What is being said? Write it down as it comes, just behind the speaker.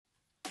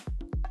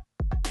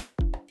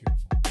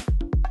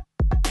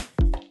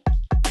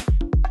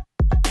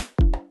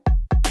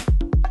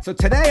So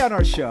today on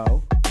our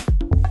show,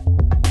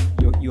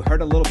 you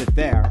heard a little bit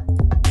there,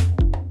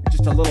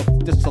 just a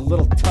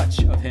little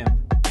touch of him,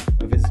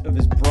 of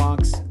his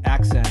Bronx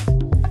accent.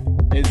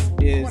 Is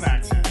what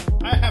accent?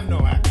 I have no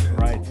accent.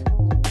 Right.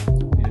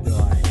 Neither do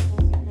I.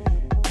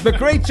 The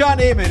great John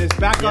Amen is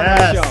back on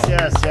our show.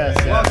 Yes.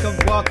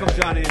 Welcome,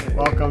 John Amen.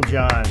 Welcome,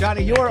 John.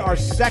 Johnny, you are our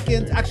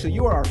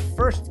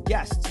first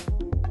guest,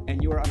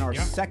 and you were on our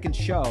second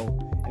show,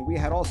 and we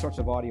had all sorts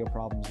of audio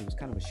problems. It was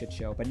kind of a shit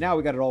show, but now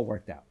we got it all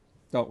worked out,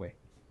 don't we?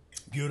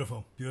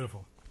 Beautiful.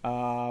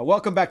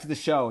 Welcome back to the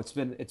show. It's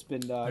been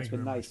nice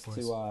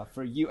to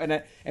for you,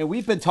 and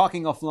we've been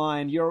talking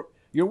offline.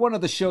 You're one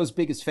of the show's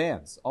biggest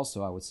fans,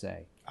 also, I would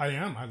say. I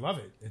am. I love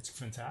it. It's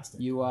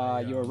fantastic. You're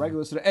a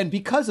regular listener, and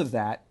because of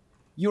that,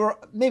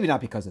 maybe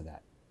not because of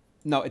that.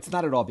 No, it's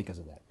not at all because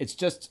of that. It's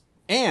just,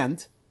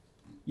 and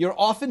you're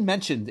often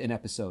mentioned in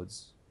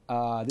episodes.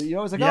 You're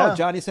always like, oh,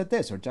 Johnny said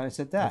this or Johnny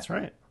said that. That's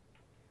right.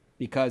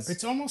 Because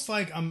it's almost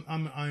like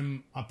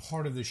I'm a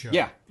part of the show.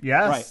 Yes.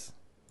 Right.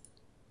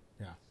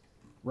 Yeah.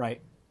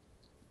 Right.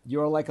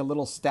 You're like a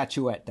little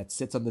statuette that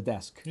sits on the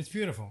desk. It's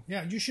beautiful.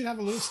 Yeah, you should have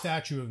a little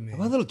statue of me. A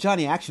little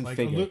Johnny action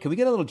figure. Can we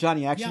get a little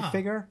Johnny action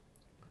figure?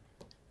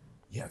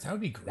 Yeah, that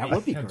would be great. That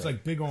would be great. It's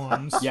like big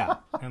arms. Yeah.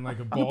 And like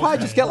a ball. You probably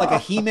just get like a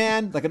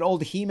He-Man, like an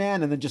old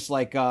He-Man, and then just use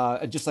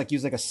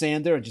like a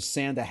sander and just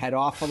sand the head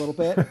off a little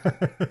bit.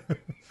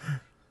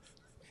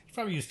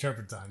 Probably use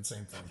turpentine,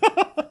 same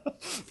thing.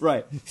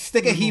 Right.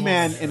 Stick a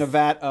He-Man in a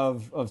vat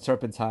of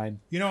turpentine.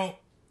 You know,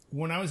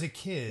 when I was a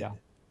kid,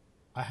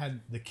 I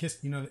had the Kiss.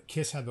 You know,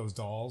 Kiss had those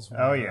dolls.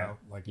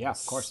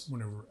 Of course.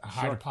 When they were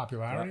high to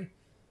popularity. Yeah.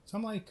 So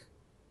I'm like,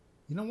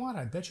 you know what?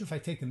 I bet you if I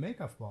take the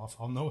makeup off,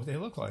 I'll know what they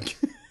look like.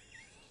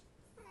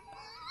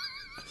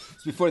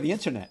 It's before the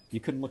internet. You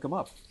couldn't look them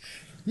up.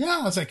 Yeah,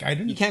 I was like, I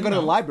didn't. You can't go to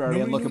the library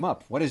and look them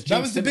up. What is Gene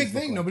that was the Simmons big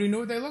thing. Like? Nobody knew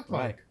what they looked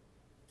right. like.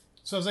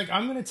 So I was like,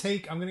 I'm gonna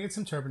get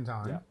some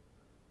turpentine.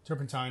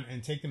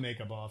 And take the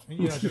makeup off. And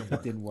it didn't work.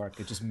 It didn't work.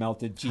 It just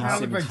melted. Gene How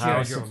Simmons.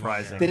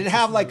 surprising. Did it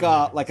have like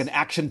an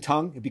action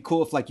tongue? It'd be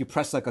cool if like you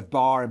press like a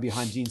bar and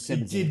behind Gene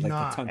Simmons. It did like,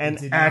 not. The tongue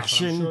An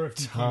action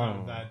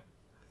tongue.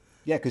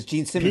 Yeah, because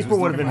Gene Simmons. People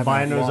would have been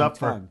buying those up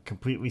tongue. for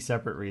completely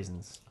separate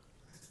reasons.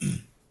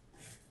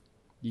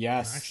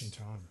 Yes. An action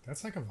tongue.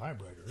 That's like a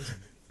vibrator, isn't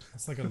it?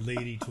 That's like a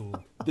lady tool.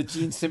 The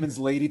Gene Simmons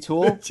lady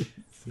tool.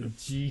 The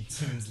Gene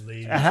Simmons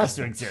lady. It has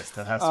to exist.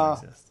 It has to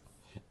exist.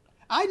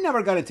 I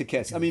never got into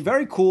Kiss. I mean,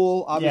 very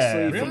cool,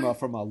 obviously, Really?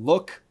 from a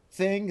look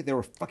thing. They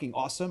were fucking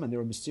awesome and they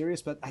were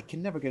mysterious, but I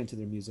can never get into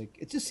their music.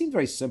 It just seemed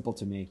very simple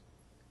to me.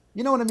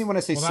 You know what I mean when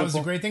I say simple? Well, that was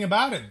the great thing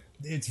about it.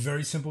 It's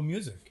very simple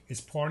music. It's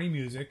party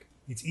music.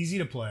 It's easy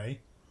to play.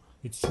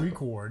 It's 3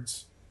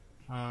 chords.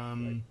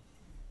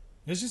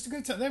 It's just a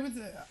good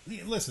time.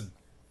 Listen,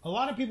 a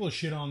lot of people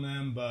shit on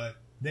them, but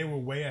they were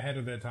way ahead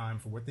of their time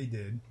for what they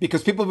did.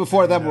 Because people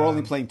before them were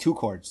only playing 2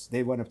 chords.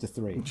 They went up to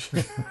 3.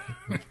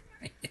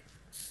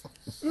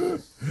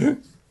 But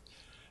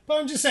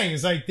I'm just saying,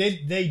 it's like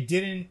they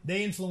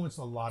influenced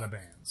a lot of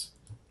bands,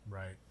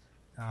 right?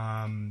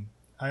 I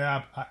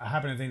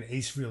happen to think that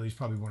Ace Frehley is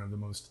probably one of the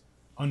most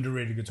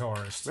underrated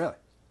guitarists. Really?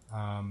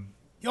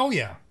 Oh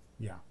yeah.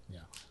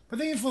 But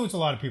they influenced a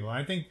lot of people. And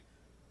I think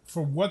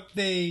for what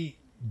they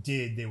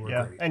did, they were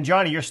great. And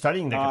Johnny, you're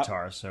studying the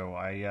guitar, so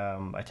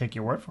I take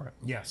your word for it.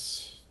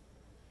 Yes.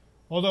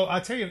 Although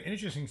I'll tell you an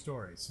interesting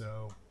story.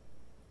 So,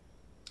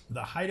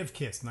 the height of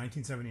Kiss,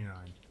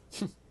 1979.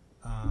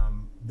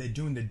 They're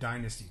doing the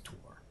Dynasty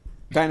tour.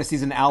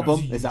 Dynasty's an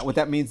album? Is that what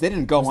that means? They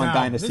didn't go on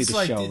Dynasty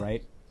the show,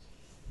 right?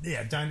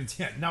 Yeah,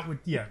 Dynasty.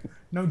 Yeah,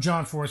 no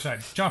John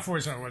Forsythe. John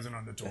Forsythe wasn't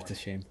on the tour. That's a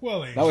shame.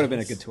 Well, that would have been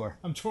a good tour.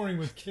 I'm touring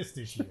with Kiss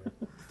this year.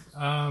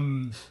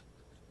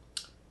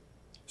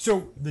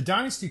 So the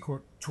Dynasty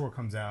tour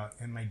comes out,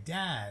 and my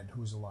dad,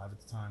 who was alive at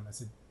the time, I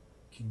said,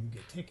 "Can you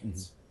get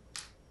tickets?"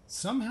 Mm-hmm.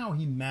 Somehow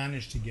he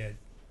managed to get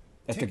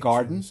at the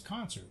Garden for this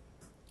concert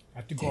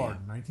at the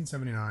Garden,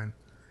 1979.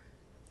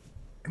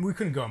 And we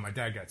couldn't go. My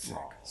dad got sick,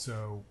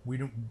 so we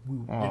didn't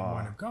wind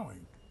up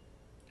going.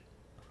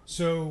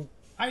 So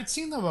I had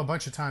seen them a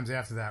bunch of times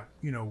after that,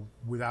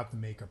 without the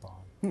makeup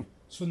on.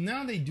 So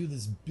now they do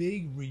this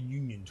big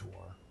reunion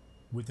tour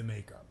with the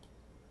makeup.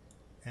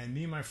 And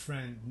me and my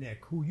friend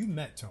Nick, who you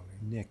met, Tony.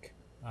 Nick.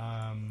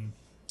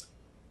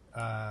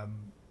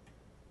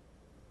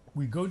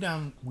 We go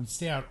down. We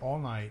stay out all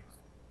night.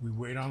 We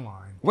wait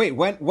online. Wait,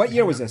 what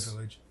year was this?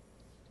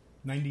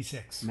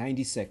 96.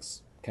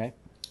 96. Okay.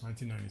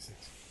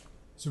 1996.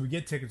 So we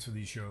get tickets for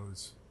these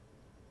shows.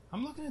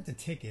 I'm looking at the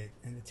ticket,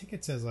 and the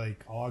ticket says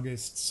like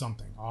August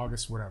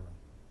whatever.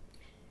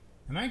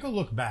 And I go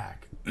look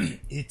back.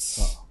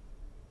 It's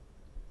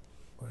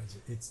what is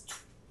it? It's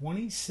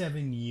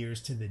 27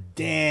 years to the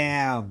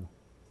day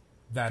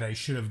that I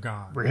should have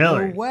gone. Really?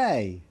 No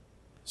way.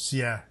 So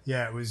yeah.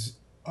 It was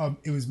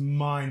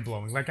mind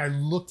blowing. Like I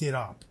looked it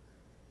up.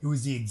 It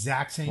was the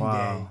exact same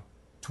day,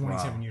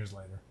 27 years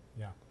later.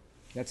 Yeah.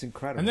 That's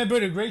incredible. And they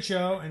put a great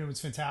show, and it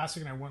was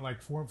fantastic, and I went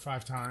like 4 or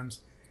 5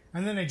 times.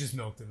 And then they just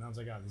milked it, and I was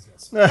like, oh, these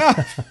guys.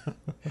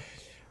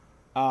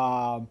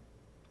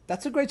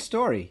 That's a great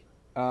story.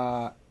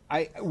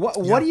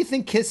 What do you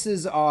think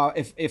Kisses are?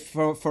 If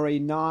for a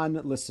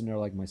non-listener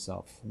like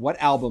myself, what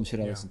album should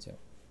I listen to?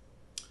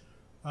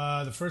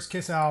 The first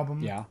Kiss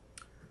album. Yeah.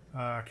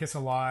 Kiss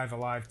Alive,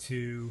 Alive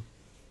 2,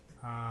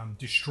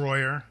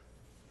 Destroyer.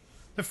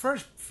 The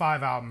first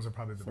 5 albums are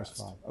probably the best.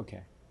 5.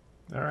 Okay.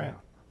 All right.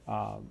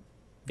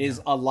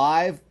 Is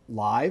Alive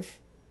live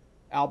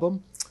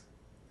album?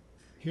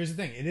 Here's the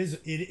thing.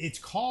 It's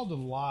called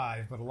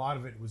Alive, but a lot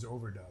of it was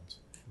overdubbed.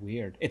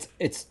 Weird.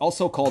 It's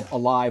also called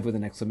Alive with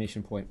an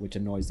exclamation point, which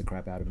annoys the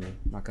crap out of me.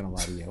 I'm not gonna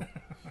lie to you.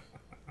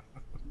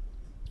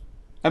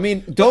 I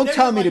mean, don't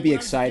tell me to be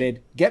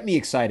excited. Get me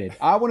excited.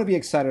 I want to be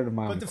excited of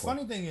my own. But the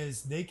funny thing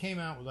is, they came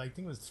out with, I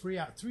think it was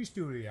three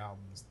studio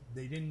albums.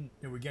 They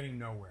were getting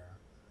nowhere.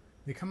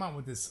 They come out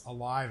with this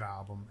Alive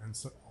album, and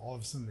so all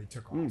of a sudden they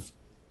took off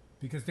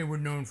because they were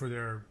known for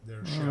their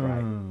show.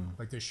 Right.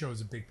 Like their show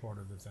is a big part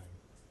of the thing.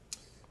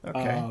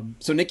 Okay.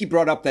 So Nikki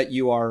brought up that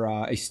you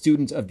are a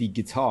student of the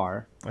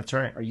guitar. That's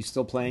right. Are you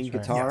still playing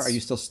That's guitar? right. Yes. Are you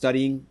still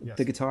studying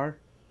the guitar?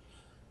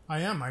 I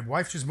am. My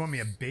wife just bought me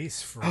a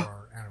bass for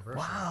our anniversary.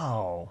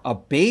 Wow. A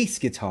bass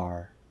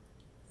guitar.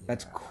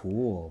 That's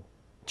cool.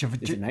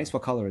 Is it nice?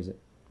 What color is it?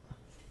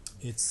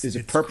 Is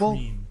it purple?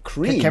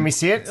 Cream. Can we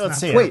see it? Let's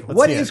see it. Wait, Let's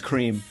what see is it.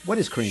 cream? What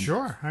is cream?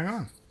 Sure. Hang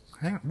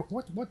on.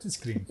 What is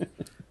cream?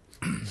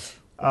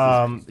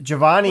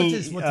 Giovanni What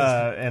is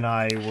and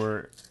I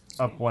were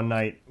up one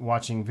night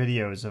watching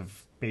videos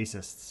of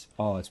bassists.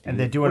 Oh, it's beautiful. And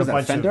they're doing What is a that,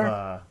 bunch Fender?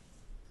 of...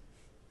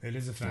 It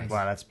is a Fender.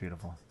 wow, that's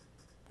beautiful.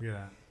 Look at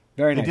that.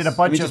 Very They nice. did a bunch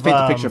Let me just of paint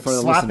the picture for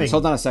the slapping. listeners.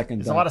 Hold on a second.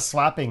 There's a lot of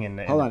slapping in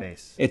the Hold on.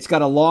 bass. It's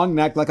got a long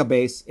neck like a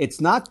bass. It's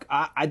not.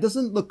 It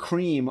doesn't look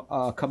cream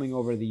coming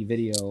over the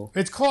video.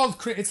 It's called.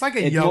 It's like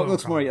a It yellow.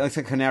 looks more color. like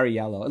a canary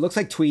yellow. It looks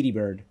like Tweety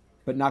Bird,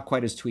 but not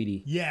quite as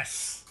Tweety.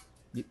 Yes,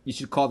 You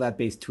should call that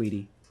bass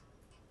Tweety.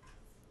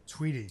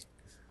 Tweety.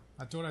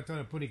 I thought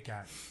a putty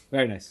cat.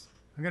 Very nice.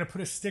 I'm gonna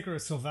put a sticker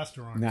of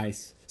Sylvester on it.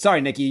 Nice. Sorry,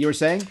 Nikki, you were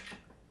saying?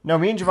 No,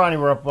 me and Giovanni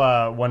were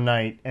up one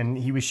night, and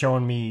he was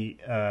showing me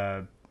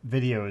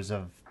videos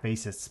of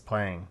bassists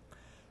playing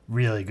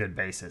really good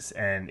basses,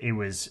 and it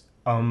was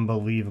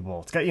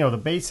unbelievable. It's got the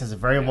bass has a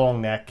very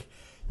long neck.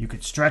 You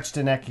could stretch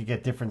the neck, you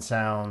get different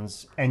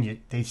sounds, and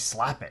they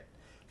slap it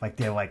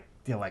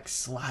they're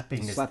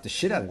slapping. Slap the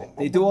shit out of it.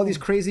 They do all these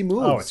crazy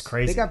moves. Oh, it's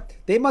crazy.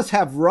 They must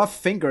have rough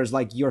fingers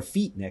like your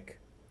feet, Nick.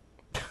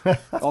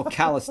 All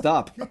calloused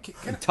up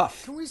and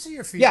tough. Can we see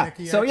your feet, Yeah.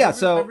 Nicky? So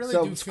I really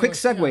do feel quick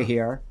like- segue yeah.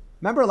 here.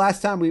 Remember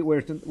last time we were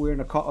in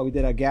a call? We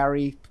did a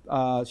Gary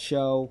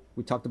show.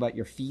 We talked about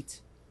your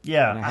feet.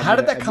 Yeah. And I How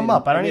did made a- that I come made a-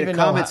 up? I I don't made a even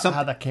know comment,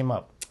 how that came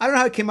up. I don't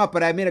know how it came up,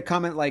 but I made a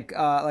comment like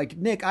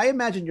Nick, I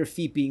imagine your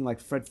feet being like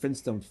Fred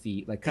Flintstone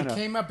feet, like kind It of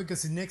came up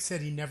because Nick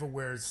said he never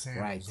wears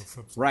sandals right, or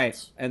flip-flops.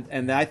 right,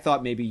 and I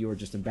thought maybe you were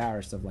just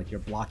embarrassed of like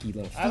your blocky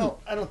little feet,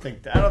 I don't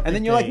think that. and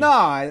then you're like,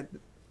 nah,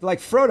 like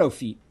Frodo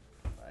feet.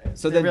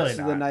 So then, really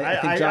so then not.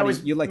 I think Johnny,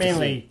 was you like to see.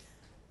 mainly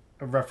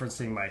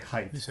referencing my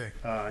height. You see.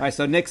 All right,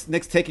 so Nick's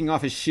taking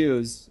off his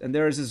shoes, and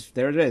there it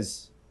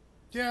is.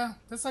 Yeah,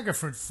 that's like a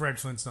Fred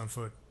Flintstone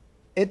foot.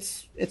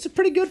 It's a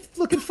pretty good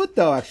looking foot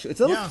though. Actually, it's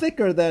a little Yeah.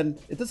 thicker than.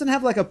 It doesn't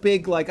have like a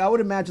big I would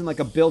imagine like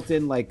a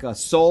built-in like a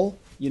sole,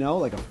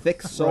 like a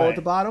thick sole Right. at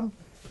the bottom.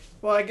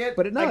 Well, I get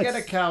it's-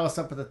 a callus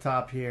up at the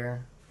top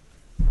here,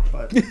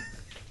 but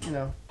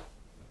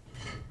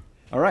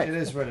All right, it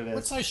is what it What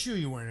is. size shoe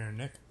you wearing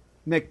there,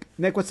 Nick?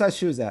 Nick, what size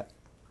shoe is that?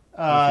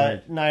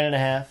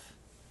 9.5.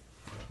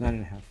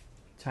 9.5.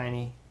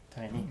 Tiny.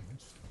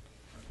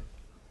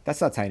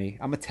 That's not tiny.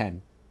 I'm a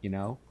 10.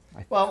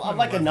 Well, I'm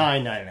like a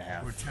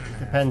 9.5. We're 10 and a half.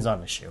 Depends on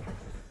the shoe.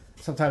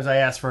 Sometimes I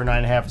ask for a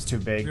 9.5. It's too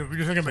big. We're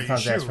talking about your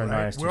Sometimes I ask shoe, for a 9.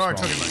 right? It's too We are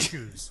small. talking about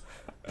shoes.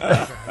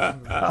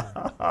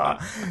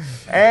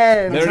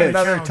 And There it is.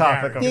 another Channel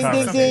topic of Gary. Ding, ding,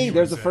 conversation. ding. you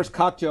There's would the say. first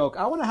cock joke.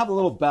 I want to have a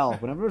little bell.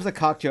 Whenever there's a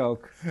cock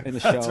joke in the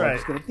show, That's right.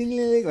 it's going to ding, ding,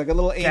 ding, like a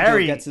little angel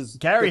Gary gets his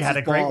Gary gets had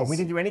his a great one. balls. We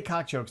didn't do any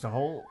cock jokes the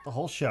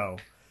whole show,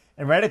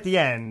 and right at the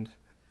end,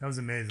 That was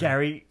amazing.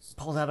 Gary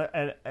pulled out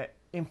an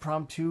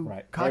impromptu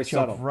Right. cock Very joke.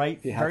 subtle. Right,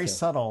 He had very to.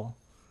 subtle.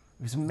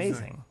 It was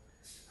amazing.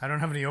 I don't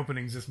have any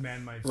openings. This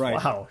man might. Right.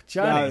 Wow,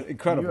 Johnny, Yeah,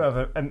 incredible. You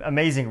have an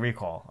amazing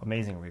recall.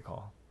 Amazing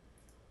recall.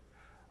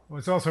 Well,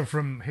 it's also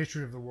from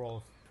History of the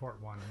World,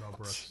 Part 1, Mel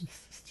Brooks.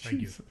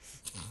 Thank you.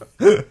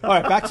 All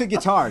right, back to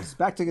guitars.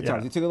 Yeah.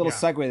 You took a little Yeah.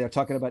 segue there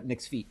talking about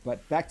Nick's feet,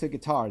 but back to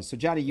guitars. So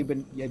Johnny,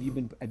 have you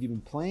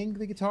been playing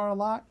the guitar a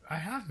lot? I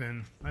have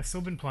been. I've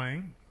still been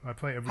playing. I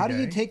play every day.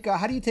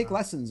 How do you take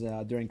lessons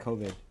during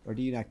COVID, or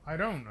do you not? I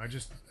don't.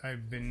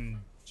 I've been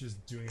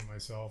just doing it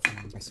myself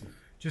and I see.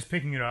 just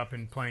picking it up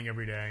and playing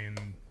every day.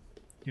 And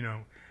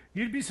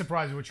you'd be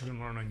surprised at what you can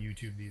learn on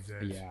YouTube these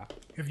days. Yeah.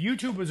 If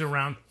YouTube was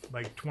around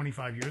like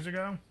 25 years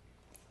ago,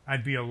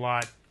 I'd be a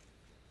lot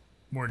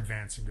more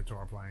advanced in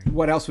guitar playing.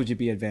 What else would you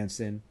be advanced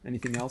in?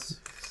 Anything else?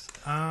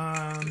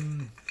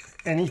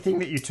 Anything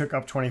that you took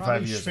up 25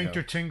 Probably years sphincter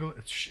ago.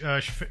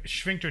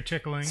 sphincter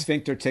tickling.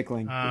 Sphincter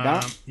tickling.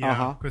 Yeah,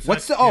 Uh-huh. 'cause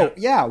What's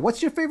that's-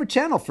 What's your favorite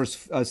channel for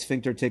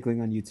sphincter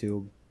tickling on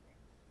YouTube?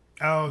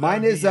 Oh,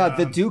 Mine that'd is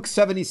be, the Duke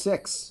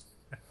 76.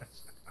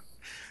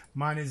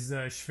 Mine is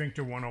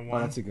Sphincter 101.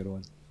 Oh, that's a good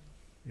one.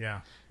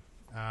 Yeah.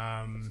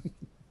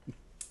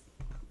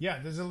 Yeah,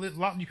 there's a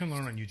lot you can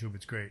learn on YouTube.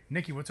 It's great.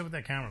 Nikki, what's up with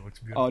that camera? It looks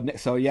beautiful. Oh,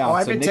 so yeah. Oh,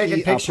 I've so been Nikki,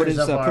 taking pictures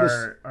of put his,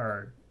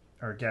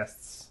 our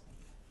guests.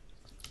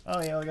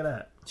 Oh yeah, look at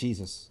that.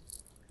 Jesus.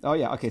 Oh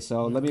yeah. Okay,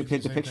 so let me did you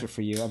paint the say picture that?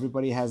 for you.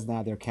 Everybody has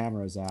now their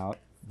cameras out.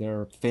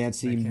 Their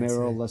fancy I can't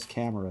mirrorless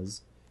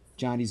cameras.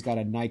 Johnny's got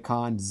a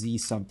Nikon Z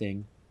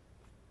something.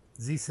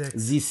 Z6.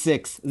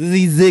 Z6.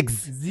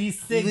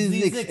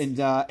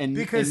 Z6. And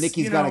Because,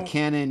 Nikki's you got a know,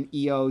 Canon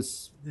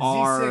EOS The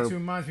R Z6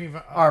 reminds me of a,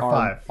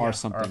 R5. R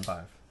something.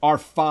 R5.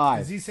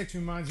 R5. The Z6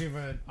 reminds me of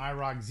an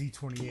iRock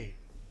Z28.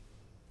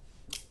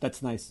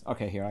 That's nice.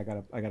 Okay, here I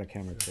got a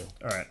camera too.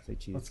 All right, Say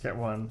cheese. let's get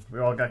one. We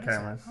all got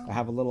cameras. I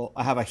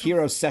have a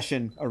Hero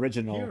Session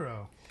original.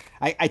 Hero.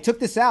 I took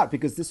this out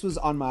because this was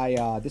on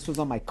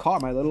my car,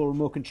 my little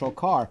remote control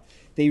car.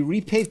 They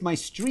repaved my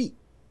street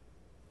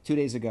 2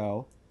 days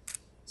ago.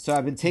 So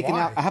I've been taking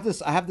Why? out. I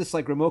have this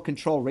like remote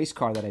control race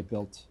car that I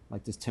built,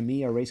 like this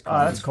Tamiya race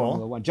car. Oh, that's cool.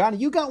 Formula One. Johnny,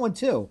 you got one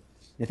too.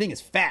 The thing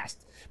is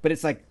fast, but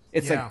it's Yeah.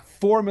 like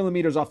 4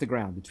 millimeters off the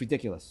ground. It's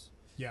ridiculous.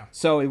 Yeah.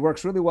 So it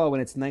works really well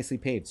when it's nicely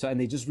paved. So and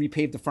they just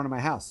repaved the front of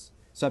my house.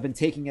 So I've been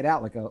taking it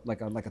out like a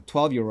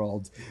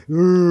 12-year-old,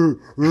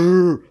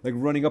 like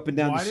running up and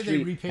down Why the did they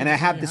street. repave And the I front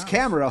have of this your house?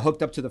 camera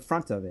hooked up to the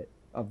front of it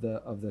of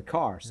the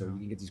car, so you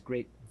can get these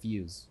great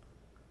views.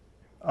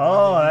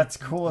 Oh, that's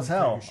cool as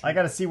hell. I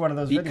got to see one of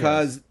those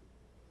videos.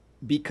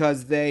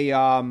 Because they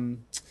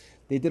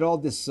did all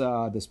this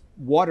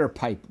water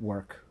pipe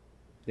work.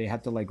 They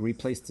had to like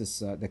replace this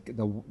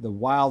the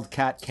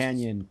Wildcat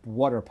Canyon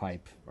water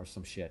pipe or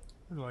some shit.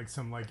 Like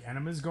some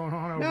enemas going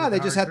on over No, they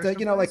the just Hare had to,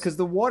 Krishna place? because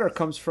the water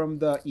comes from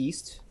the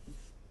east,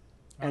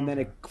 and then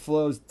it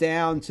flows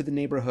down to the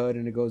neighborhood,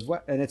 and it goes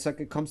and it's like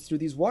it comes through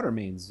these water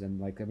mains, and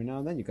like every now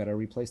and then you got to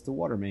replace the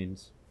water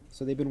mains.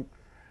 So they've been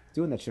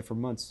doing that shit for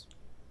months.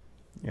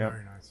 Yeah.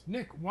 Very nice.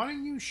 Nick, why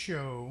don't you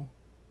show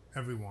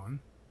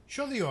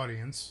the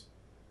audience,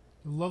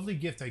 the lovely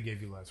gift I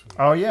gave you last week?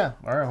 Oh yeah.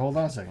 All right, hold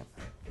on a second.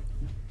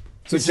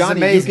 So This is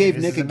Johnny, you amazing. gave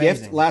This Nick is a gift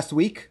amazing. last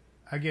week.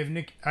 I gave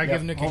Nick Hold a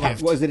on.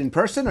 gift. Was it in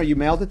person, or you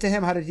mailed it to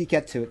him? How did he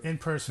get to it? In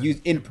person.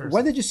 In person.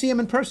 When did you see him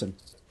in person?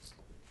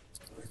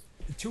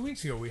 2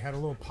 weeks ago, we had a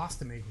little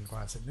pasta making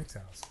class at Nick's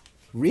house.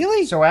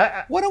 Really? So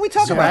Why don't we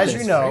talk So about as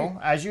this?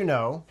 you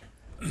know,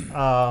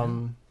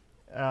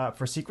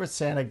 for Secret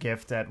Santa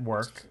gift at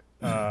work,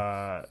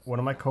 one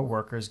of my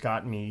coworkers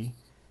got me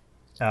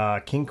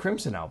King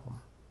Crimson album.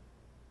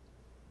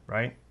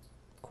 Right?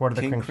 Court of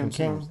the King Crimson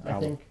Crimson King, I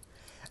album. think.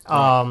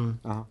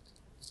 Uh-huh.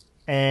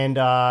 And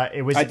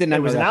it was I did not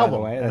it was know an that, by the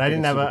album, way. and I I think didn't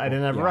it's have super I didn't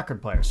cool. have a Yeah.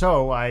 record player,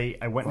 so I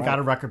went and got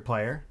a Right. record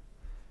player.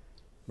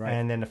 Right.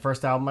 And then the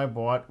first album I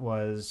bought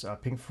was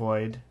Pink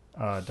Floyd,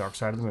 Dark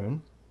Side of the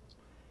Moon.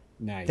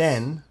 Nice.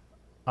 Then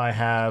I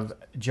have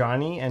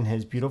Johnny and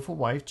his beautiful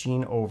wife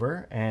Jean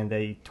over, and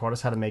they taught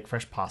us how to make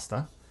fresh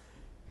pasta.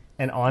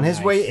 And on his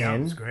Nice. way Yeah, it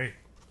in, was great.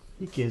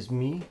 he gives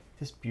me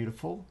this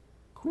beautiful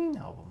Queen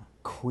album.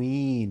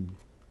 Queen.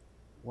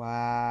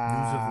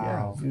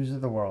 Wow. News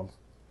of the World.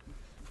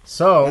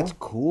 So That's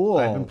cool.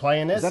 I've been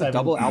playing this. Is that a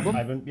double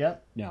album?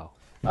 Yep. No.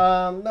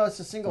 No, it's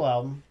a single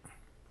album.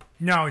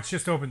 No, it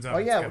just opens up. Oh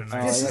It's yeah, got a Oh,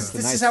 nice, that's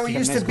this nice- is how it got a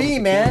used nice to be,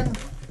 little man.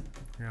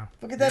 yeah.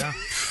 Look at that. Yeah.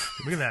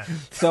 Look at that.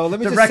 So let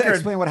me The just record-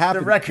 explain what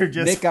happened. the record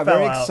just Nick got fell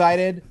very out.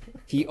 excited.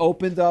 He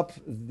opened up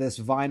this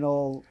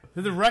vinyl.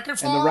 Did the record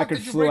fall And the record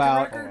Did you flew break the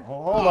out. record?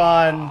 Hold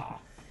on.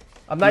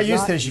 I'm not He's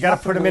used not- to this. You he's got not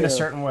to put them in a familiar.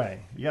 certain way.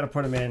 You got to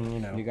put them in, you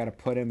know. You got to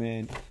put him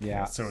in.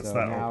 Yeah. so it's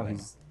not now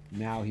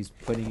opening. he's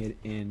putting it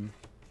in,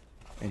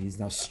 and he's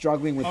now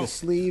struggling with the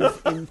sleeve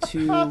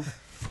into.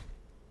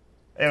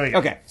 There we go.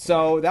 Okay,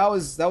 so that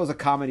was a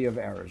comedy of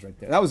errors right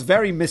there. That was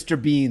very Mr.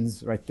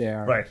 Beans right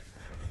there. Right.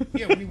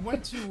 Yeah, we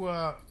went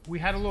to we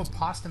had a little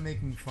pasta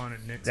making fun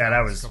at Nick's Yeah, that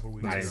house was a couple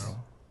weeks nice. ago.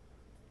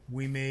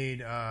 We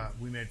made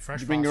fresh.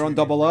 Did you bring your pasta, own we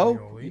double made O,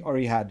 ravioli. or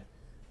you had?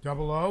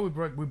 Double O.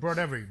 We brought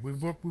everything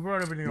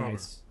over.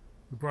 Nice.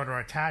 We brought our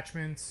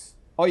attachments.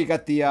 Oh, you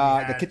got the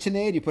had-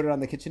 KitchenAid. You put it on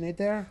the KitchenAid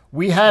there.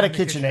 We had a In the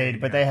KitchenAid,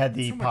 KitchenAid, but yeah. they had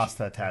the So much-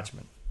 pasta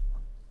attachment.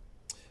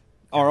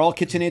 Are all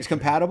KitchenAids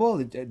compatible?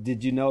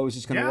 Did you know it was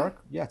just going to Yeah.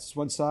 work? Yeah, it's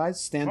one size, Oh,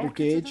 standard KitchenAid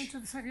gauge. to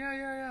the same-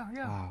 Yeah.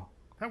 Wow,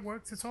 That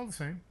works. It's all the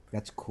same.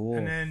 that's cool.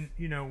 And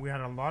then we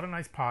had a lot of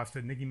nice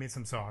pasta. Nikki made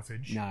some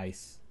sausage.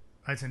 Nice,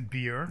 I had some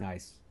beer.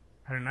 nice,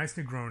 Had a nice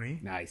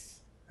Negroni. nice.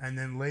 And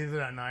then later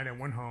that night, I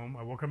went home.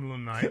 I woke up in the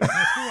middle of the night. And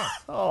I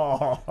threw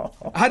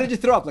up. Oh. How did you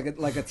throw up?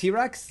 Like a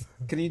T-Rex?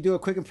 Can you do a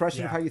quick impression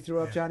of Yeah. how you threw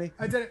up, Johnny?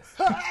 I did it.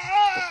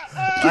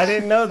 I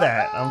didn't know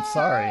that. I'm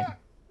sorry.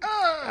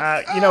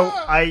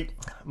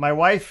 My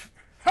wife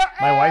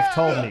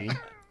told me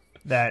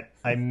that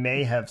I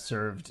may have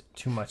served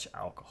too much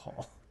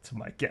alcohol to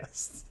my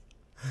guests.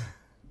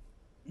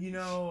 I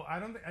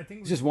don't. I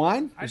think It's just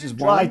wine. I It's just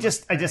didn't- Well, I wine.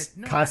 just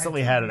No,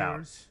 constantly I had two it out.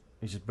 beers,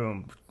 It's just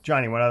boom.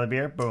 Johnny, one other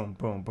beer? Boom,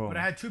 boom, boom. But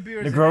I had 2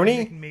 beers. Negroni?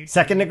 and Nick made-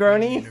 Second Nick made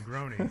me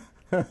Negroni?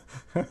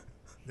 Negroni.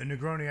 The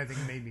Negroni, I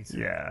think, made me sick.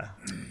 Yeah.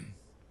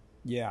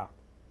 Yeah.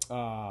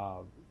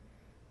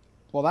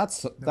 Well,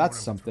 that's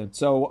something.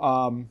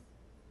 So,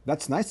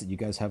 that's nice that you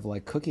guys have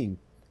like cooking.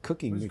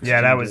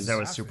 Yeah, that was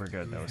exchanges. super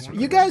good. That was super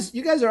You guys.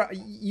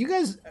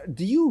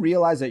 Do you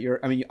realize that you're?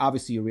 I mean,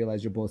 obviously you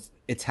realize you're both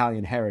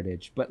Italian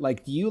heritage, but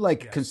like, do you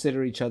like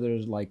consider each other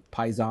like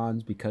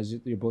paisans because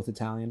you're both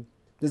Italian?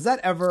 Does that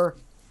ever?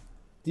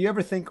 Do you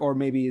ever think, or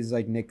maybe is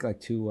like Nick like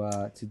too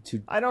too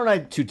different? I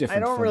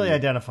don't really you?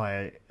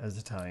 identify as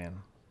Italian.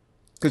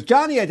 Because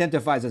Johnny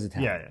identifies as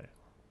Italian. Yeah.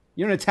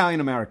 You're an Italian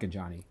American,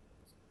 Johnny.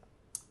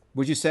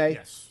 Would you say?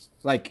 Yes.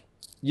 Like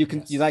you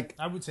can you like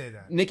I would say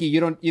that. Nikki, you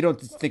don't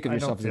think of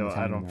yourself as an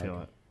Italian I don't American.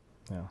 feel it.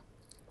 No.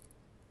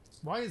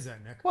 Why is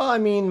that, Nick? Well, I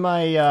mean,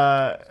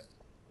 my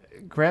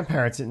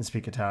grandparents didn't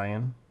speak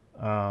Italian.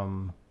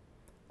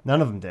 None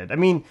of them did. I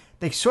mean,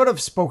 they sort of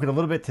spoke it a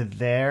little bit to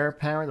their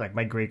parents, like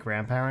my great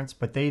grandparents,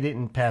 but they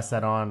didn't pass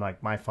that on.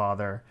 Like my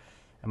father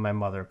and my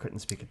mother couldn't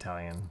speak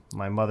Italian.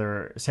 My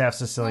mother is half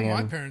Sicilian.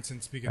 My parents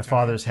didn't speak Italian. My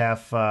father's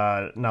half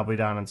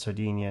Napolitan and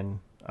Sardinian.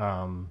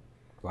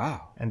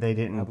 Wow. And they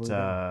didn't.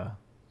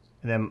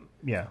 Them,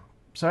 yeah.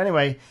 So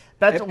anyway,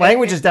 that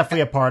language is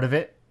definitely a part of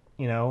it.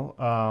 You know.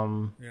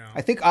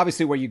 I think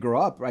obviously where you grew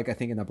up, like I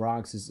think in the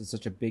Bronx is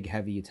such a big,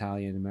 heavy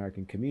Italian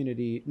American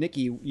community.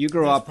 Nikki, you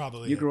grew up.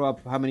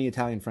 How many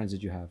Italian friends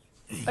did you have?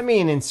 I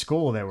mean, in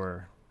school they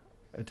were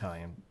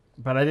Italian,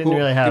 but I didn't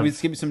really have.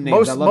 Give me some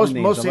names.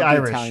 Mostly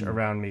Irish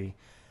around me,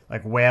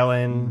 like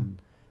Waylon and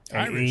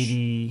Irish.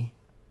 Edie.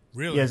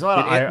 Really? Yeah, there's a lot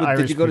of Irish.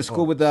 Did you go to people.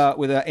 school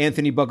with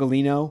Anthony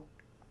Bugolino?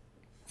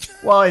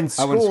 Well, in I went to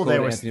school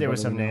there with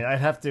was some Bugolino. names. I'd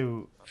have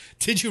to.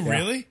 Did you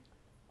really?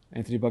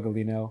 Anthony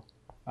Bugolino.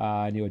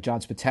 I knew a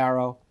John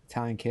Spataro,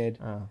 Italian kid.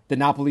 The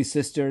Napoli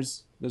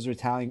sisters. Those are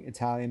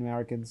Italian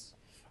Americans.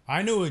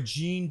 I knew a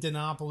Gene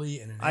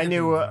DiNapoli and an I Anthony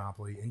knew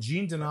DiNapoli, and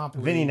Gene DiNapoli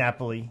Vinny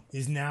Napoli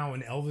is now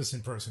an Elvis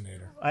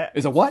impersonator.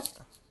 Is a what?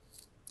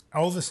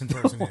 Elvis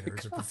impersonator.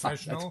 He's a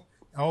professional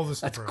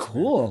Elvis impersonator.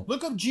 Cool.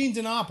 Look up Gene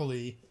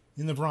DiNapoli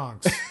in the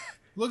Bronx.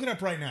 Look it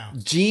up right now.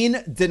 Gene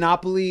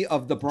DiNapoli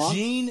of the Bronx?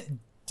 Gene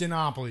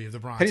DiNapoli of the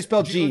Bronx. How do you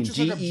spell Gene? Just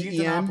look up Gene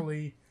G-E-N?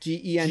 DiNapoli.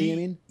 G-E-N-E, you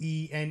mean?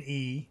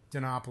 G-E-N-E,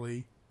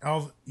 DiNapoli.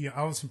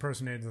 Elvis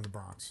impersonator of the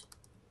Bronx.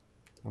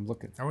 I'm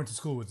looking. I went to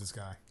school with this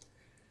guy.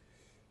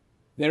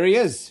 There he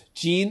is.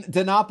 Gene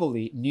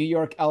DiNapoli, New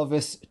York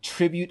Elvis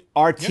tribute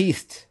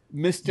artiste,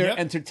 Mr.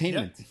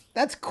 Entertainment. Yep.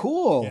 That's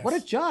cool. Yes. What a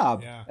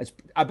job. Yeah.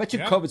 I bet you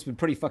Yep. COVID's been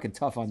pretty fucking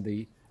tough on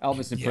the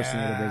Elvis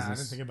impersonator I business.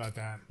 didn't think about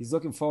that. He's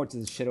looking forward to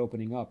this shit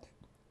opening up.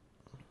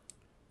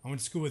 I went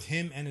to school with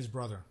him and his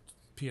brother,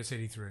 PS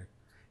 83.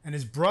 And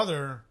his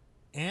brother,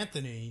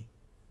 Anthony,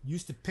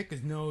 used to pick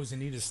his nose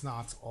and eat his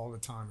snots all the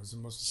time. It was the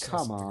most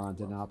disgusting Come thing on, in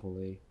the world.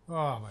 DiNapoli.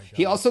 Oh my god.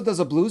 He also does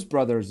a Blues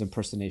Brothers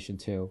impersonation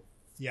too.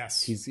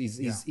 Yes.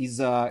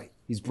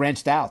 He's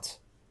branched out.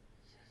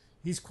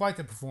 He's quite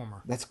the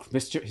performer. That's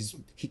Mr.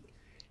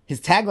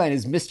 His tagline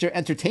is Mr.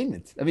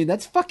 Entertainment. I mean,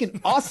 that's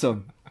fucking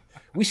awesome.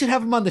 We should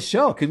have him on the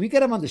show. Can we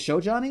get him on the show,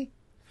 Johnny?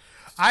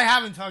 I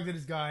haven't talked to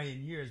this guy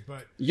in years,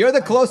 but You're the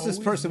I've closest always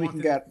person we can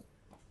get.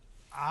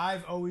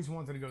 I've always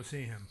wanted to go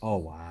see him. Oh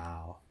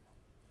wow,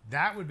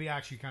 That would be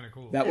actually kind of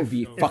cool. that would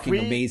be fucking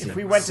amazing. if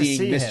we went to seeing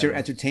see Mr. him-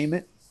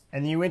 Entertainment.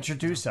 and you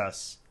introduce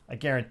us, I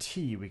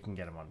guarantee we can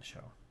get him on the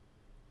show.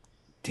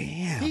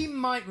 Damn. He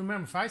might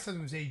remember. If I said to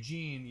him, "Hey,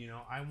 Gene,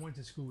 I went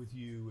to school with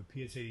you at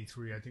PS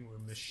 83. I think we were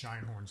in Miss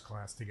Scheinhorn's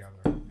class together,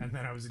 and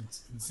then I was in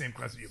the same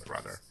class with your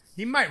brother."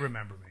 He might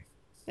remember me.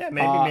 Yeah,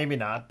 maybe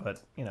not,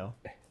 but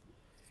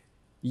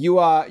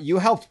You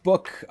helped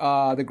book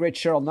the great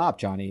Cheryl Knopp,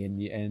 Johnny,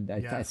 and I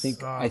Yes,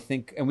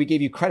 think, and we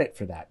gave you credit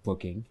for that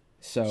booking.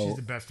 So She's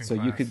the best in so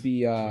you class, could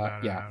be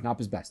without a doubt. Knopp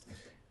is best.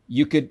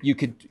 You could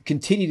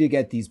continue to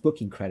get these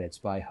booking credits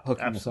by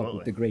hooking us up Absolutely.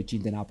 with the great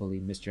Gene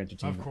DiNapoli, Mr.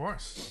 Entertainment. Of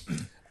course.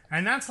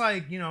 And that's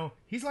like,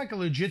 he's like a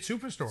legit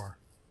superstar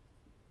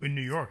in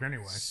New York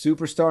anyway.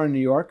 Superstar in New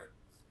York,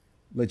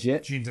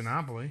 legit. Gene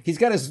DiNapoli. He's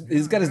got his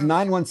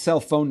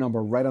 911 phone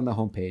number right on the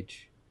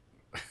homepage.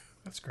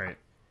 that's great.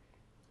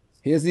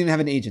 He doesn't even have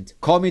an agent.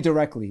 Call me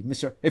directly,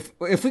 Mr.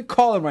 If we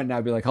call him right now,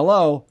 I'd be like,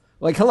 hello,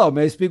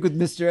 may I speak with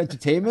Mr.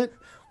 Entertainment?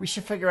 We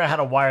should figure out how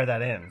to wire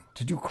that in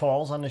to do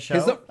calls on the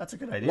show. That's a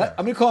good idea.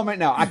 I'm gonna call him right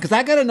now because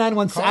I got a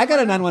 917. I got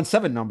a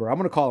 917 number. I'm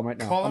gonna call him right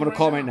now. Call I'm him gonna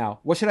call him right right now. now.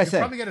 What should I say?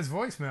 Probably get his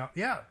voicemail.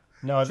 Yeah.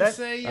 No, Just that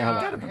say, you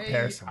gotta hey,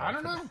 prepare someone. I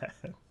don't know. for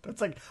that.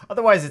 That's like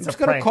otherwise it's just a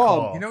gonna prank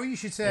call. call. You know what you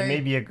should say? It may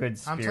be a good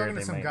I'm spirit. talking to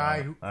they some might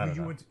guy want. I don't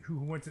know.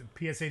 who went to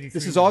PS 83.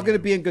 This is all gonna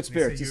with be in you. good They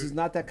spirits. say This you- is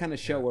not that kind of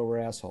show where we're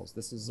assholes.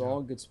 This is all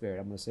in good spirit.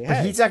 I'm gonna say, But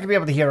hey, he's not gonna be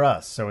able to hear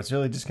us, so it's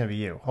really just gonna be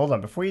you. Hold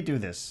on, before you do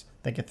this,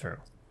 think it through.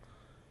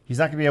 He's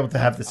not gonna be able to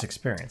have this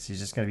experience. He's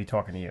just gonna be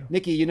talking to you.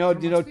 Nikki, you know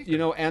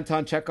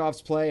Anton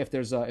Chekhov's play. If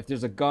there's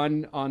a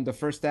gun on the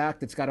first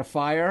act, it's got to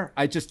fire.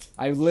 I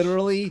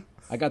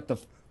got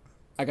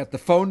the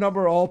phone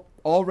number all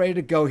ready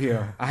to go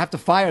here. I have to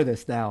fire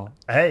this now.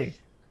 Hey,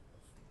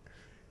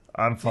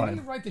 I'm Didn't fine.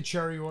 you write the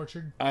Cherry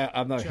Orchard?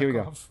 I'm not. Here we go.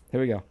 Chekhov.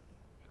 Here we go.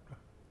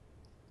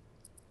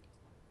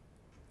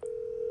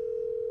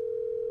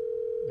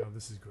 No,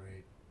 this is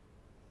great.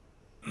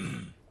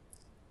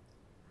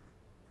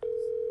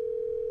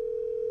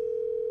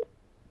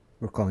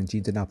 We're calling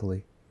Gene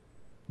DiNapoli,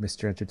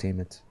 Mr.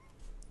 Entertainment.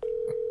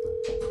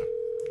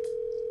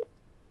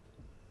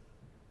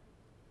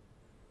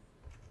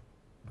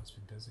 Must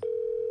be busy.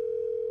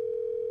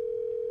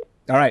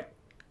 All right.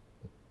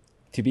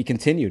 To be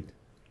continued.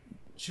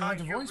 She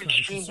left a You've voicemail. reached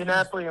She Gene said-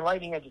 DiNapoli and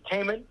Lighting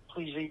Entertainment.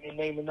 Please leave your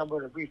name and number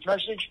in a brief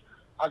message.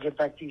 I'll get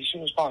back to you as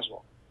soon as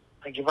possible.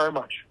 Thank you very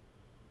much.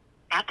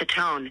 At the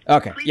tone.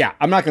 Okay, yeah,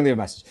 I'm not going to leave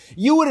a message.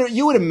 You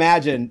would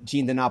imagine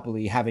Gene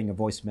DiNapoli having a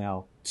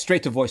voicemail,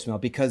 straight to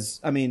voicemail, because,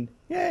 I mean,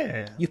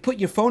 Yeah. you put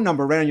your phone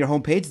number right on your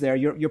homepage there.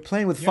 You're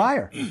playing with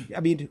fire. I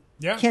mean,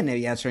 Yeah. you can't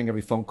be answering every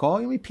phone call.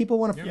 I mean, people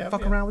want to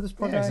fuck around with this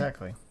poor guy.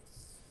 Exactly.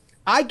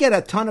 I get a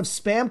ton of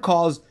spam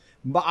calls,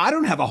 but I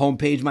don't have a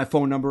homepage, my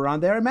phone number on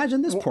there.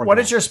 Imagine this poor What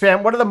guy. is your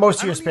spam? What are the most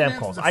of I your don't even spam answer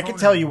calls? the I can phone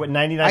tell you anymore.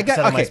 what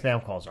 99% of my okay.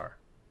 spam calls are.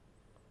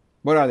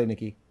 What are they,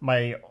 Nikki?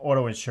 My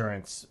auto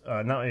insurance,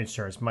 not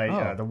insurance, my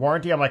Oh. the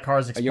warranty on my car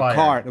is expired. Your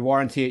car, the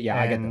warranty. Yeah,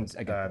 I get and, those.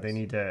 I get those. They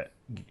need to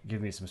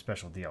give me some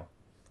special deal.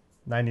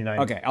 99.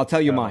 Okay, I'll tell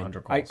you mine.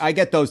 100 calls. I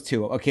get those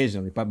too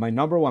occasionally, but my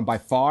number one by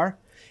far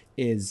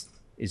is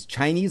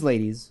Chinese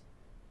ladies.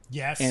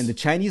 Yes. And the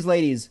Chinese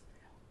ladies,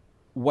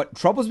 what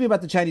troubles me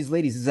about the Chinese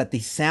ladies is that they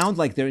sound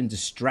like they're in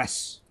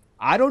distress.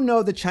 I don't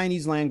know the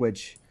Chinese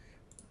language.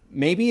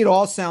 Maybe it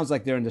all sounds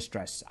like they're in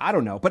distress. I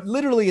don't know, but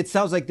literally it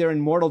sounds like they're in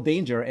mortal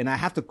danger, and I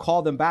have to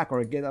call them back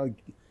or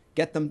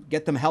get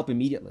them help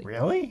immediately.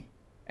 Really?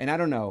 And I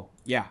don't know.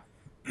 Yeah,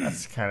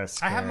 That's kind of I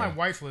scary. have my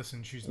wife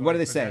listen. She's What do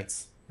like, they say?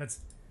 That's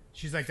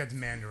she's like, that's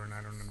Mandarin.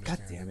 I don't understand. God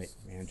damn it,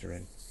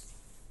 Mandarin.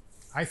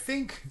 I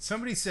think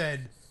somebody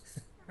said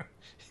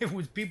it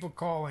was people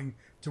calling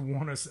to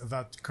warn us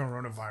about the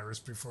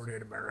coronavirus before it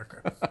hit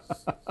America.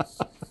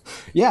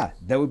 Yeah,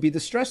 that would be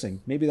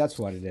distressing. Maybe that's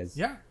what it is.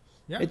 Yeah.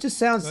 Yeah. It just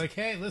sounds. Like,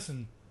 hey,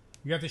 listen,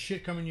 you got the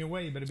shit coming your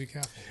way. You better be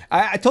careful.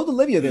 I told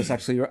Olivia this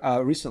actually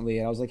recently,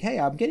 and I was like, "Hey,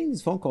 I'm getting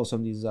these phone calls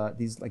from these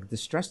like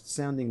distressed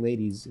sounding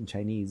ladies in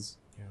Chinese."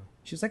 Yeah.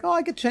 She's like, "Oh,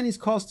 I get Chinese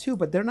calls too,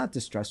 but they're not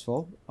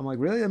distressful." I'm like,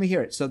 "Really? Let me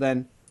hear it." So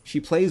then she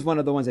plays one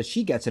of the ones that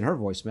she gets in her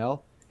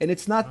voicemail, and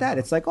it's not that.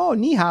 It's like, "Oh,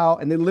 ni hao,"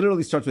 and it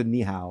literally starts with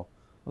ni hao.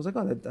 I was like,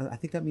 "Oh, I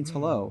think that means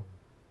hello."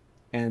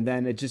 And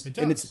then it just It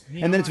and does. it's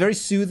Ni and then it's hao. very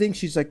soothing.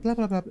 She's like, blah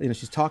blah blah. You know,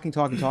 she's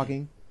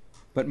talking.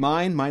 But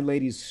my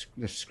ladies,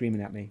 they're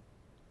screaming at me.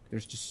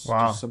 There's just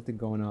something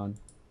going on.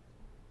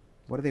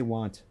 What do they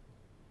want?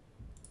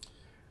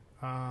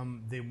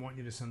 They want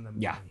you to send them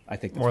Yeah, money. I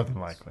think that's More what than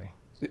likely.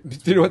 Do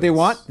you know what they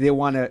want? They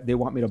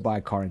want me to buy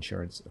car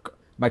insurance.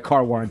 My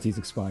car warranty's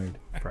expired.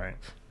 Right.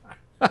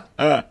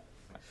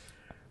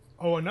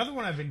 Oh, another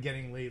one I've been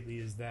getting lately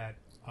is that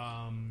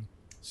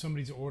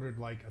somebody's ordered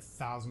like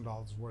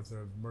 $1,000 worth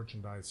of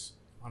merchandise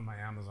on my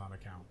Amazon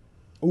account.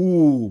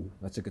 Ooh,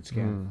 that's a good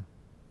scam.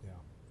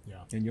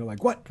 Yeah. And you're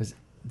like, what? Because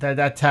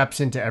that taps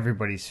into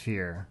everybody's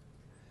fear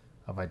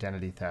of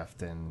identity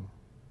theft and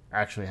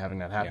actually having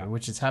that happen, Yeah.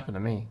 which has happened to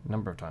me a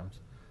number of times.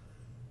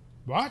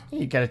 What?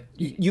 You get it.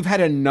 You've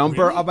had a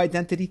number Really? of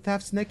identity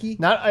thefts, Nikki?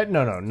 Not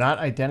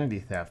identity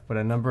theft, but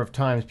a number of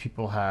times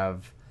people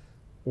have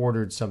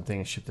ordered something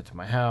and shipped it to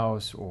my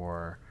house,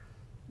 or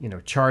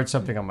charged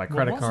something on my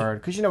credit was it?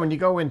 card. Because when you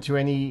go into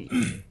any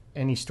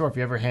store, if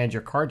you ever hand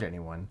your card to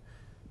anyone,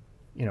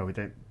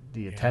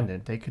 the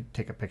attendant, they could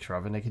take a picture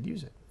of it and they could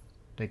use it.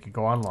 They could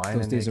go online.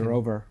 Those and days they are can-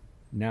 over.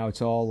 Now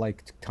it's all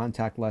like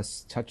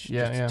contactless. Touch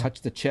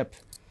the chip.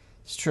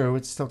 It's true.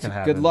 It still can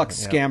happen. Good luck,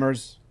 Yeah.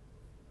 scammers.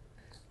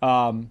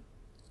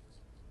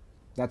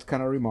 That's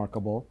kind of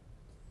remarkable.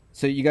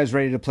 So you guys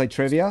ready to play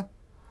trivia?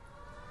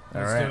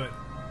 Let's right. do it.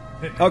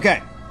 Hit me.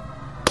 Okay.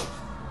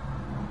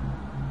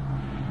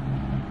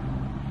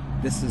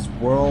 This is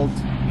World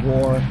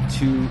War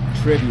II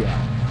trivia.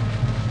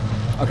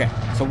 Okay,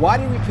 so why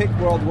did we pick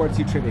World War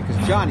II trivia?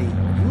 Because Johnny,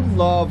 you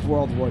love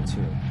World War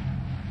II.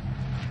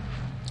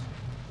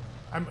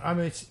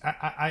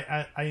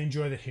 I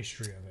enjoy the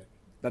history of it.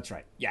 That's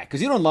right. Yeah,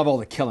 because you don't love all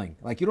the killing.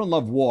 Like, you don't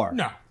love war.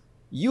 No.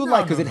 You No,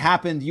 like because no, it no.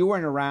 happened. You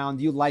weren't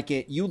around. You like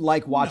it. You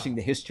like watching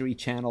the History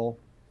Channel.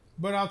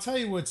 But I'll tell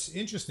you what's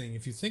interesting.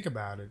 If you think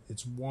about it,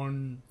 it's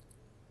one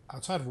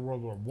outside of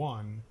World War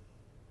One.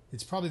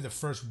 It's probably the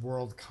first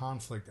world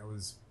conflict that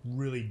was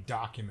really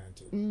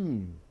documented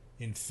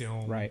in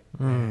film, Right.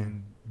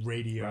 and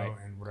radio, Right.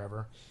 and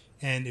whatever.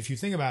 And if you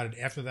think about it,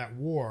 after that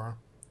war,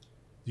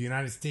 the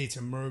United States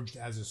emerged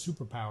as a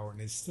superpower,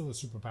 and is still a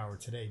superpower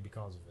today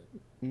because of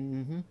it.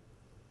 Mm-hmm.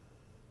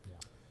 Yeah.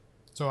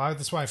 So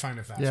that's why I find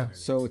it fascinating.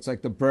 So it's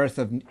like the birth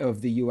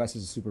of the U.S.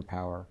 as a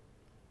superpower.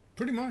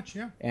 Pretty much,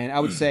 yeah. And I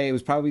would say it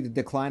was probably the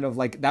decline of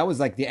that was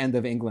like the end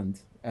of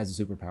England as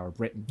a superpower.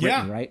 Britain,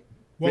 right?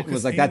 Well, Britain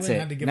was 'cause like, that's England it.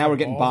 had to give Now we're up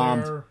getting all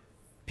bombed. their-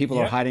 People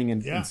are Yep. hiding in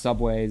Yeah.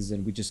 subways,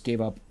 and we just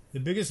gave up. The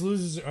biggest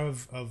losers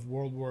of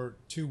World War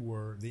II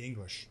were the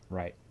English.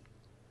 Right.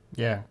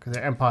 Yeah, because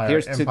the empire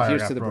Here's got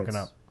to the broken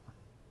Brits. up.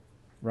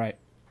 Right.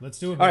 Let's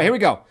do it. All right, here we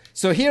go.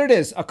 So here it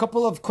is. A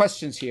couple of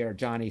questions here,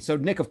 Johnny. So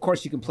Nick, of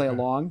course, you can play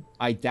along.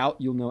 I doubt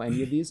you'll know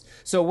any of these.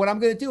 So what I'm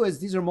going to do is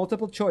these are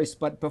multiple choice,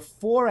 but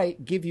before I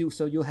give you,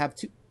 so you'll have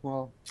two.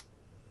 Well,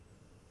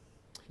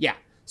 yeah.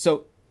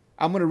 So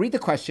I'm going to read the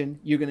question.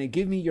 You're going to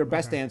give me your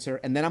best answer,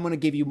 and then I'm going to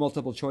give you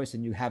multiple choice,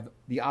 and you have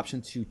the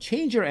option to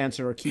change your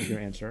answer or keep your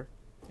answer,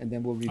 and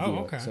then we'll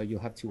review it. So you'll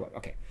have two.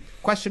 Okay.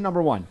 Question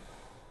number 1.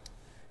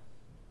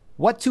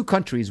 What 2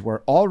 countries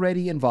were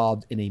already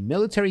involved in a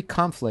military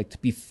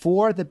conflict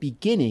before the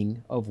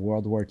beginning of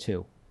World War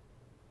II?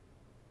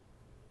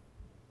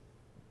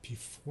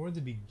 Before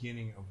the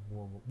beginning of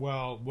World War...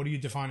 Well, what are you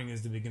defining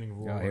as the beginning of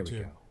World War II?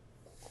 Here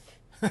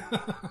we go.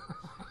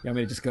 You want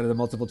me to just go to the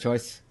multiple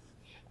choice?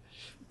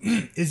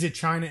 Is it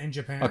China and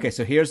Japan? Okay,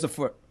 so here's the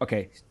 4.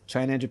 Okay,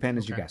 China and Japan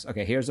is your guess.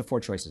 Okay, here's the 4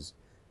 choices.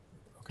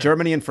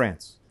 Germany and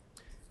France.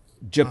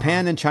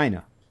 Japan and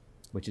China,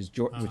 which is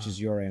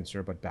your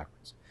answer, but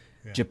backwards.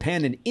 Yeah.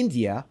 Japan and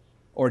India,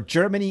 or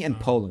Germany and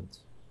Poland.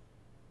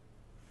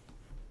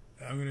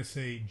 I'm gonna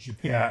say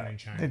Japan and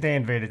China. They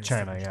invaded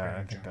China. Yeah,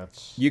 I think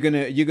that's.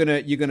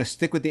 You're gonna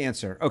stick with the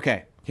answer.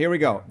 Okay, here we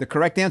go. The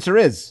correct answer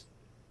is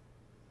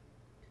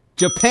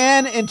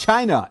Japan and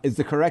China is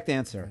the correct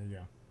answer. There you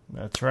go.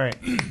 That's right.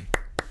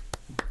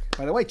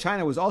 By the way,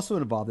 China was also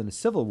involved in a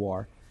civil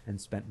war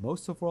and spent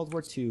most of World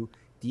War II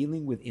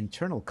dealing with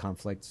internal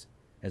conflicts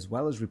as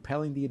well as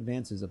repelling the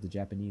advances of the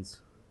Japanese.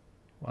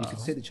 Wow. You could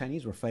say the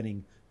Chinese were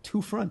fighting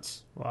 2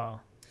 fronts. Wow.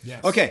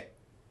 Yes. Okay.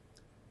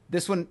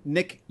 This one,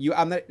 Nick,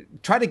 I'm not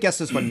try to guess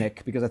this one,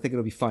 Nick, because I think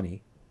it'll be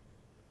funny.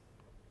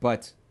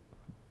 But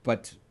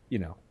you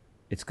know,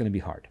 it's going to be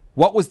hard.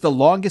 What was the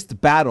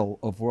longest battle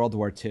of World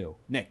War II?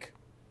 Nick,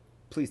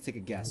 please take a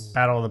guess.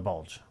 Battle of the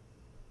Bulge.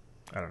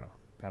 I don't know.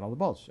 Battle of the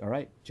Bulge. All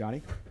right,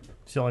 Johnny.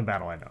 It's the only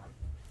battle I know.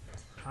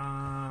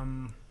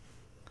 I'm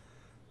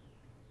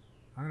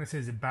gonna say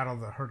it's the Battle of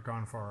the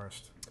Hurtgone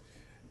Forest.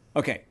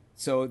 Okay,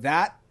 so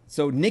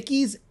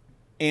Nikki's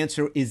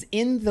answer is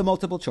in the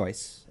multiple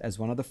choice as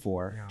one of the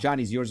 4. Yeah.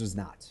 Johnny's, yours was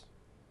not.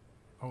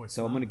 Oh, it's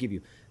So not. I'm going to give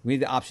you. We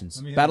need the options.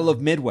 Let me Battle have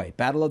of Midway,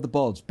 Battle of the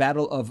Bulge,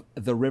 Battle of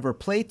the River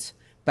Plate,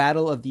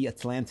 Battle of the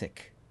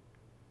Atlantic.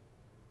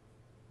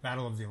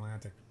 Battle of the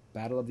Atlantic.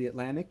 Battle of the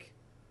Atlantic.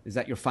 Is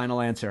that your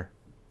final answer?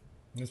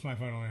 That's my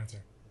final answer.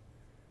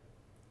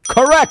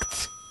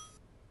 Correct.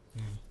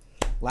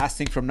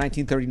 Lasting from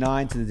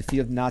 1939 to the defeat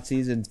of the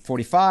Nazis in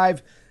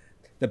 1945.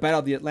 The Battle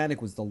of the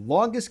Atlantic was the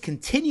longest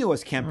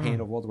continuous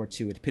campaign of World War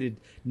II. It pitted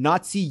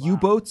Nazi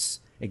U-boats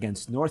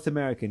against North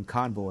American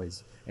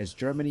convoys as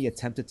Germany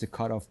attempted to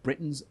cut off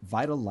Britain's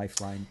vital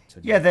lifeline to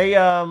Yeah,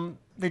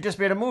 they just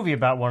made a movie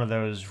about one of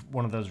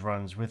those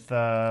runs with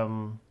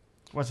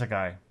what's that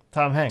guy?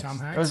 Tom Hanks. Tom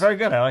Hanks? It was very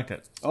good. I liked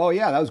it. Oh,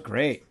 yeah, that was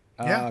great.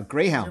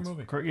 Greyhound. Good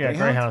movie.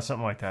 Greyhound,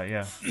 something like that.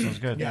 Yeah, it was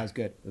good. Yeah, it was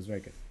good. It was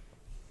very good.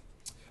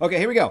 Okay,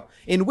 here we go.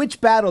 In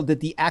which battle did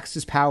the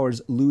Axis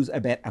powers lose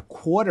about a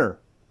quarter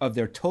of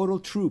their total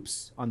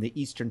troops on the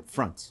Eastern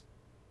Front?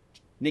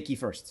 Nikki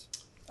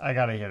first. I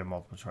gotta hit a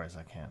multiple choice.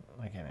 I can't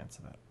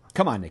answer that.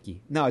 Come on,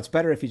 Nikki. No, it's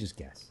better if you just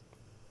guess.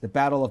 The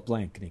Battle of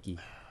blank, Nikki.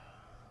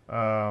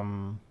 I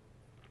don't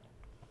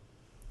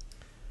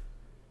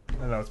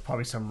know. It's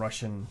probably some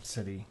Russian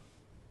city.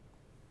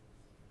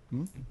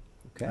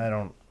 Okay. I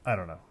don't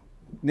know.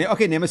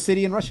 Okay, name a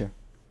city in Russia.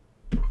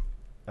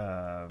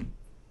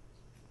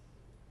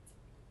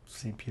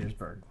 St.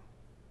 Petersburg.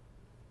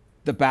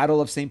 The Battle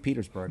of St.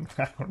 Petersburg.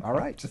 I don't know. All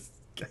right. Just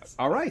guess.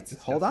 All right.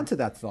 Hold on to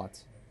that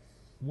thought.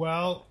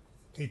 Well,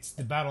 it's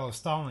the Battle of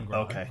Stalingrad.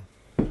 Okay.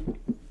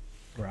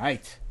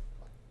 Right.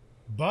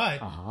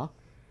 But Uh-huh.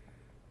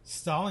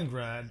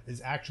 Stalingrad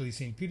is actually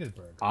St.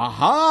 Petersburg.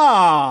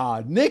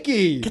 Aha!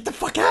 Nikki! Get the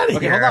fuck out of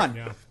Okay, here. hold on.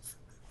 Yeah.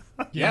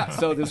 Yeah,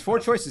 so there's 4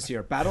 choices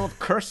here. Battle of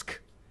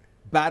Kursk,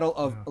 Battle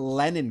of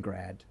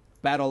Leningrad,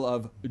 Battle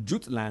of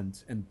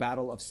Jutland, and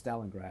Battle of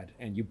Stalingrad.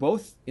 And you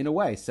both, in a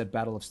way, said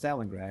Battle of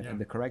Stalingrad. And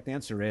the correct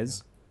answer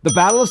is the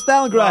Battle of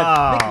Stalingrad.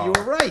 Wow. Nikki,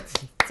 you were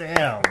right.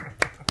 Damn.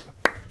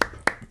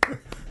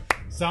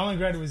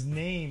 Stalingrad was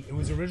named. It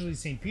was originally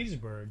St.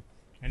 Petersburg,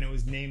 and it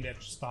was named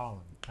after Stalin.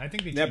 I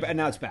think they changed And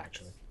now it it's back.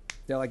 actually.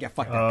 They're like, yeah,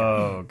 fuck that guy.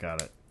 Oh,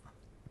 got it.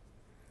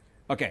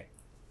 Okay.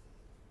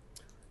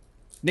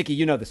 Nikki,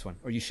 you know this one,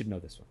 or you should know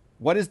this one.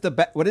 What is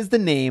the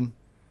name?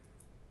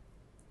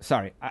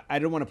 Sorry, I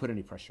don't want to put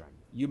any pressure on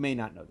you. You may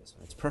not know this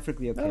one. It's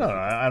perfectly okay. No,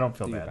 I don't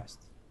feel Do your bad. best.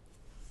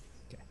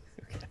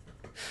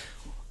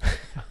 Okay.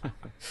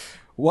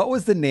 What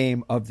was the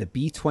name of the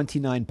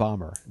B-29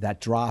 bomber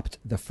that dropped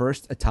the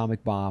first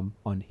atomic bomb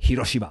on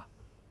Hiroshima?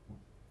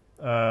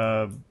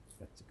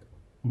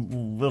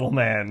 Little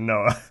man,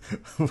 no.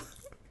 Little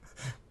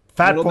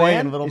Fat boy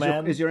Man and little is your-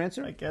 man is your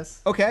answer? I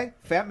guess. Okay,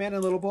 Fat Man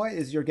and Little Boy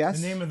is your guess?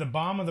 The name of the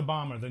bomber.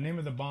 The name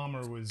of the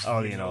bomber was.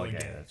 Oh, the Enola Enola Gay.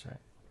 Gay. That's right.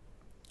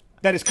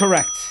 That is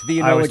correct. The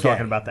Enola I was Gay.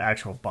 talking about the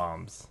actual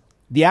bombs.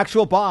 The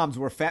actual bombs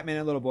were Fat Man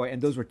and Little Boy,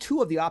 and those were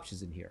 2 of the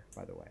options in here,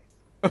 by the way.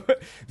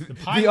 The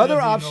pilot other of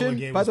the Enola option,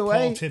 Gay by was the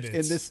way, Paul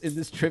Tibbets. in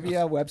this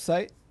trivia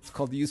website, it's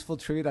called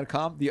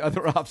theusefultrivia.com. The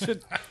other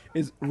option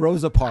is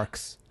Rosa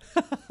Parks,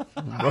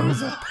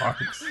 Rosa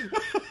Parks.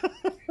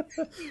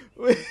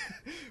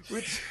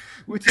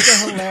 which is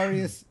a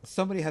hilarious.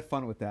 Somebody had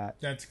fun with that.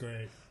 That's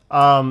great.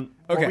 Okay.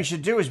 What we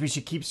should do is we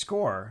should keep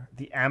score.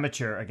 The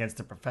amateur against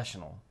the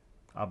professional.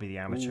 I'll be the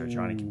amateur.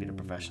 Johnny can be the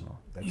professional.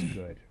 That's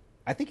good.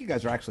 I think you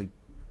guys are actually.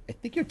 I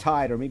think you're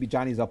tied, or maybe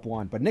Johnny's up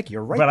 1. But Nick,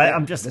 you're right. But there.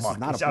 I'm just this lucky. is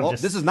not a blow.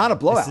 This is not a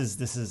blowout.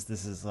 This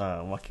is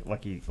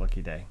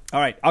lucky day.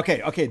 All right.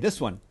 Okay. This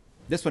one,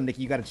 Nick,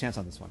 you got a chance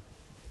on this one.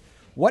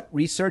 What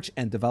research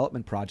and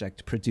development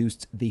project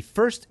produced the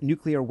first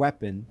nuclear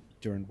weapon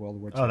during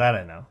World War II? Oh, that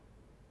I know.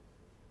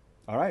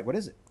 All right. What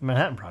is it?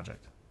 Manhattan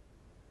Project.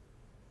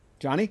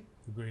 Johnny?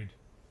 Agreed.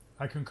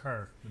 I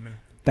concur.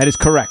 That is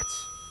correct.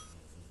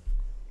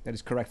 That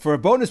is correct. For a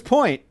bonus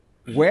point,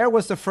 where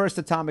was the first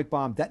atomic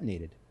bomb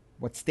detonated?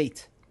 What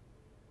state?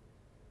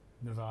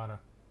 Nevada.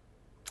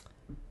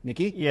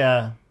 Nikki?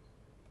 Yeah,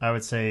 I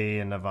would say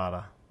in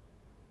Nevada.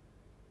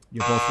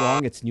 You're both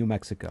wrong. It's New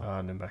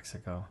Mexico. New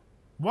Mexico.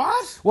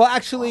 What? Well,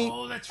 actually,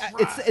 Oh, that's right.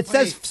 it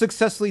says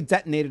successfully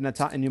detonated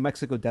in New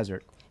Mexico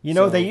desert. You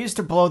know, they used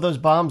to blow those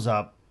bombs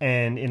up,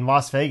 and in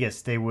Las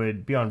Vegas, they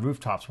would be on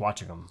rooftops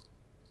watching them.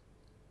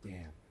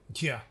 Damn.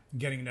 Yeah,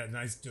 getting that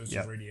nice dose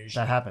of radiation.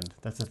 That happened.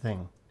 That's a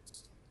thing.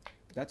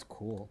 That's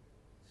cool.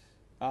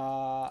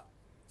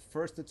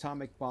 First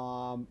atomic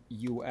bomb,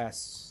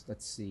 U.S.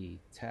 Let's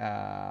see.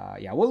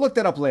 Yeah, we'll look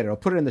that up later. I'll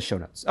put it in the show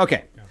notes.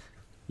 Okay. Yeah.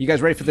 You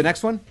guys ready for the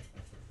next one?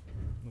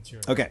 Let's hear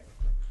it. Okay.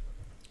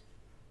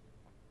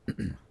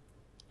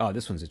 Oh,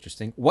 this one's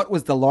interesting. What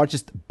was the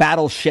largest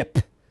battleship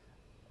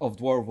of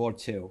World War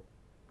II?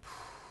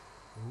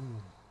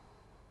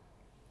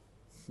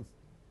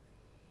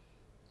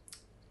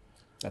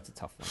 That's a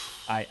tough one.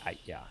 I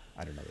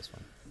don't know this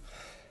one.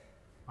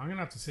 I'm gonna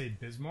have to say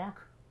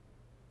Bismarck.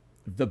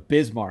 The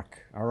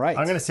Bismarck. All right.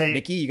 I'm going to say...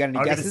 Nikki, you got any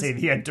I'm guesses? going to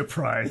say the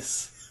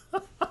Enterprise.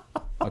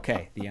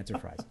 Okay, the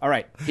Enterprise. All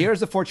right,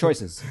 here's the 4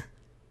 choices.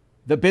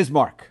 The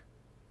Bismarck,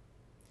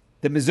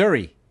 the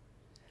Missouri,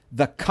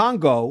 the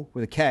Congo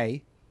with a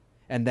K,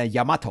 and the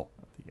Yamato.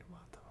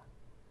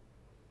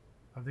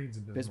 I think it's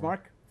a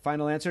Bismarck?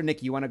 Final answer?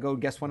 Nick, you want to go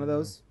guess one of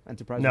those?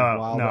 Enterprise? No,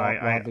 I'm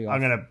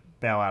I'm going to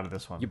bail out of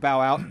this one. You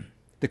bow out.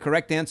 The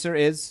correct answer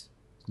is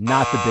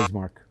not the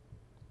Bismarck.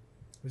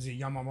 Was it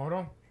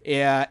Yamamoto?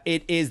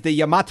 It is the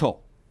Yamato.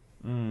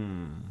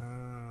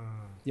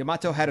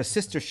 Yamato had a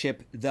sister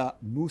ship, the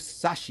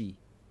Musashi.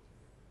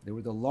 They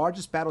were the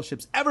largest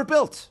battleships ever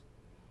built.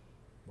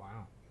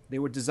 Wow. They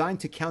were designed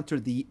to counter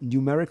the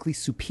numerically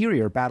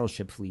superior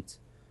battleship fleet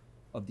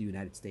of the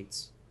United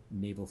States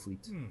naval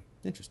fleet.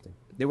 Interesting.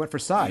 They went for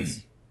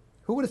size.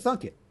 Who would have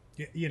thunk it?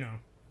 Yeah, you know,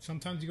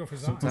 sometimes you go for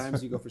size.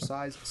 Sometimes you go for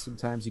size.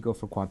 Sometimes you go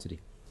for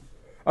quantity.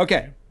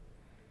 Okay.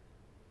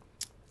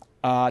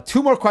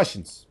 2 more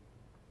questions.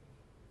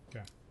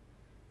 Okay.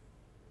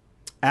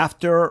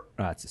 After...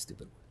 that's a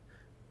stupid one.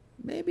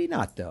 Maybe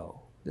not,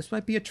 though. This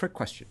might be a trick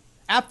question.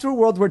 After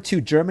World War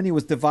II, Germany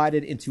was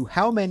divided into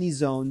how many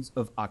zones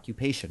of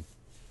occupation?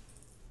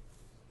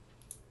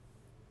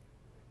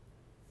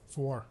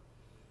 4.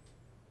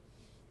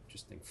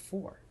 Interesting.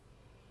 4.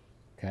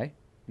 Okay.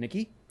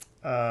 Nikki?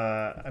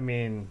 I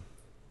mean,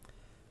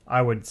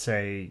 I would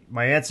say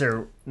my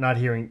answer, not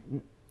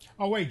hearing...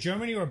 Oh, wait,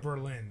 Germany or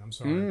Berlin? I'm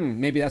sorry.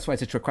 Maybe that's why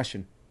it's a trick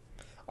question.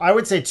 I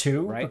would say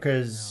 2, Right?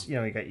 because, you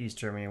know, you got East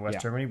Germany and West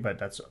Germany, but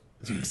that's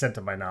the extent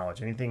of my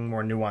knowledge. Anything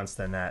more nuanced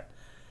than that,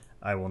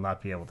 I will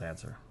not be able to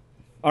answer.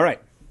 All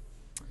right.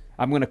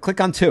 I'm going to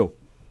click on 2.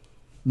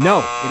 No,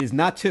 it is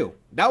not 2.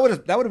 That would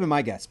have been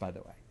my guess, by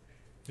the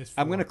way.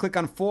 I'm going to click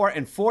on 4,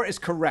 and 4 is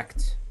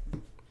correct.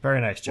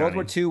 Very nice, Johnny. World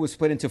War II was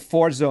split into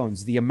 4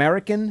 zones. The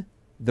American,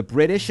 the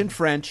British, and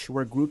French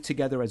were grouped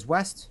together as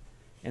West,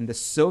 and the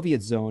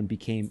Soviet zone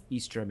became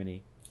East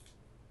Germany.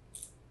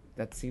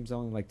 That seems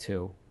only like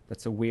 2.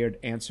 That's a weird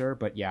answer,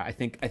 but yeah, I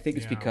think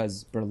it's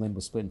because Berlin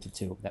was split into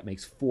 2. That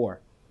makes 4.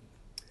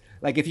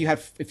 Like if you had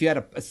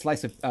a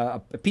slice of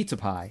a pizza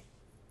pie,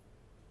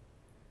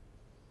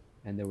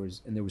 and there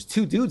was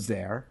 2 dudes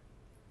there.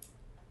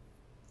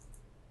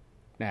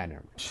 Nah,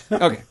 never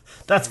mind. Okay.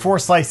 That's 4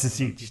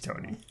 slices each,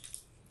 Tony.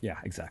 Yeah,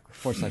 exactly.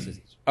 4 slices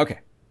each. Okay.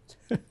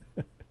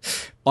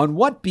 On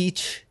what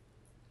beach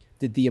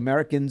did the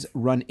Americans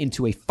run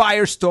into a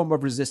firestorm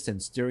of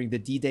resistance during the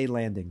D-Day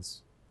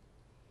landings?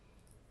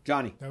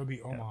 Johnny. That would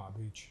be Omaha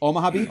Beach.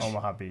 Omaha Beach?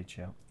 Omaha Beach,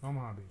 yeah.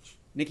 Omaha Beach.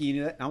 Nikki, you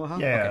knew that? Omaha?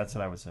 Yeah, Okay. that's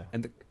what I would say.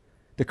 And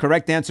the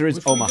correct answer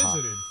is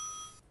Omaha.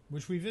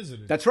 Which we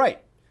visited. That's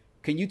right.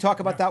 Can you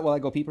talk about that while I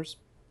go peepers?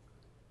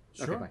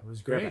 Sure. Okay, It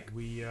was Go great.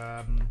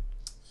 back.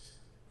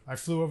 I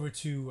flew over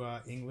to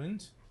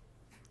England.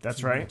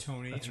 That's to right. meet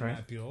Tony That's and right.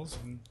 Matt Beals,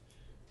 and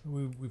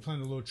we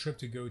planned a little trip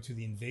to go to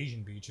the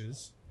invasion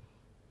beaches.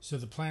 So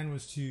the plan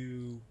was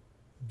to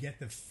get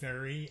the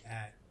ferry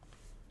at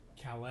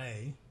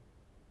Calais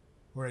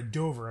or at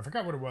Dover. I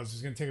forgot what it was. It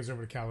was going to take us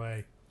over to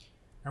Calais.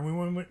 And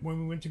when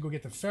we went to go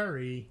get the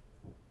ferry,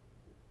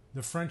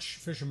 the French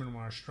fishermen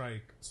were on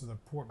strike, so the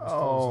port was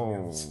closed on the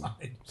other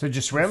side. So did you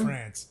of swim?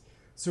 France.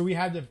 So we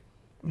had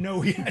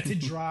to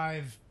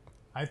drive,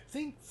 I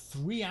think,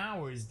 3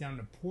 hours down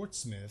to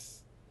Portsmouth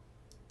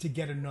to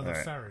get another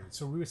ferry.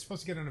 So we were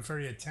supposed to get on a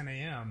ferry at 10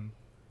 a.m.,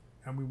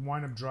 and we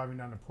wind up driving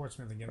down to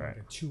Portsmouth and getting like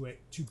a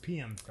 2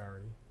 p.m.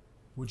 ferry,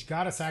 which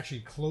got us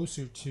actually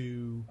closer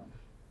to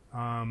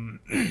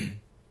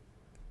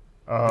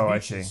Oh, the I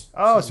see. beaches.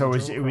 Oh, So so we it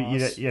was, drove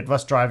across. you had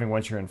less driving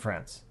once you're in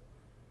France.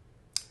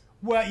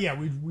 Well, yeah,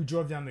 we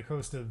drove down the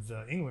coast of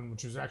England,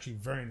 which was actually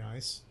very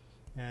nice,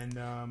 and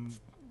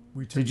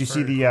we took Did you the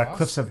see ferry the across,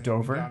 cliffs of and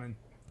Dover?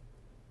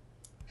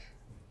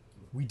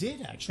 We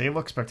did actually. They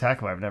look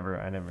spectacular.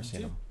 I never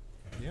seen them.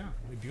 Yeah,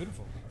 they're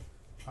beautiful.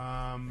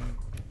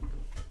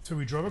 So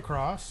we drove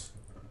across,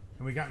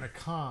 and we got in a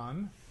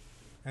Cannes,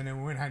 and then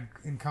we went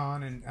in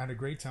Cannes and had a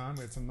great time.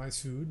 We had some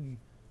nice food,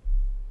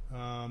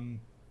 and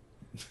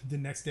the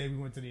next day we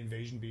went to the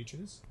Invasion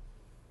Beaches,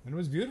 and it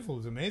was beautiful. It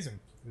was amazing.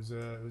 It was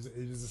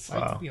a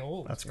sight to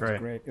behold. That's It was great.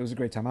 great. It was a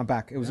great time. I'm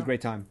back. It was a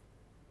great time.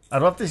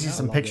 I'd love to see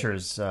some loved it.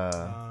 pictures.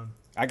 I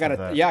got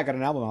that. I got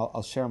an album.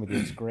 I'll share them with you.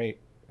 It's great.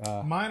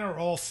 Mine are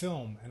all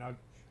film, and a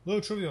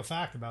little trivial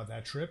fact about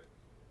that trip: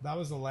 that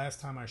was the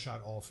last time I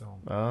shot all film.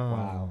 Oh.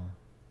 Wow.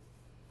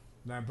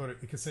 And I brought it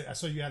because I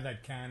saw you had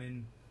that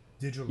Canon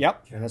digital.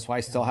 Yep. Canon, And that's why I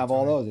still Canon have all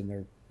time. those, and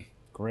they're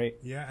great.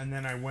 Yeah, and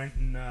then I went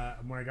and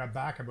when I got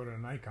back, I bought a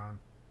Nikon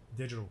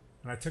digital,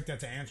 and I took that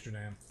to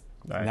Amsterdam.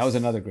 Nice. And that was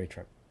another great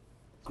trip.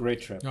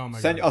 Great trip. Oh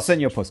my God. God. I'll send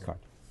you a postcard.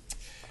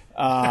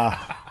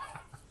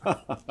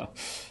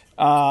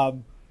 All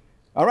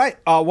right.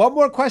 One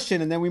more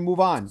question, and then we move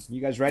on.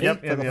 You guys ready Yep,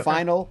 for yep, the yep.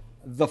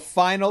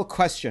 final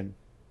question?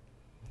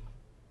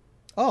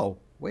 Oh,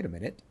 wait a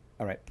minute.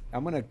 All right.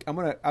 I'm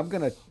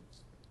gonna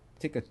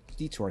take a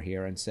detour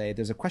here and say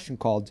there's a question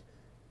called.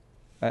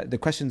 The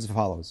question's as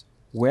follows: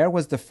 Where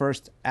was the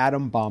first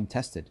atom bomb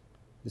tested?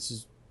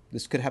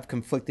 This could have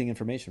conflicting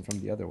information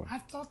from the other one. I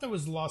thought that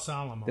was Los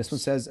Alamos. This one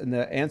says, and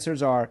the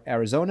answers are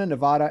Arizona,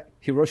 Nevada,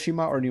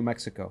 Hiroshima, or New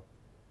Mexico.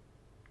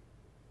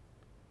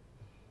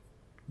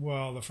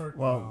 Well, the first.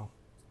 Well,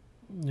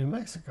 New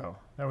Mexico.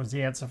 That was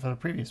the answer for the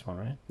previous one,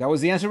 right? That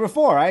was the answer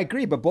before. I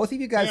agree, but both of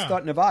you guys Yeah.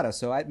 thought Nevada,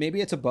 so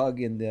maybe it's a bug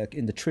in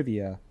the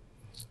trivia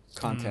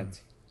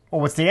content.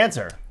 Well, what's the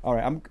answer? All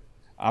right,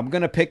 I'm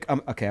gonna pick.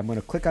 Okay, I'm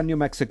gonna click on New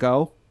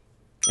Mexico,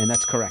 and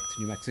that's correct.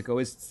 New Mexico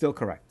is still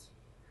correct.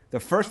 The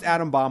first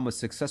atom bomb was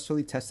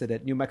successfully tested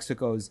at New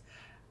Mexico's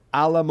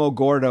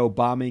Alamogordo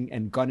bombing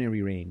and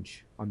gunnery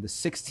range on the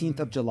 16th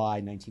of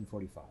July,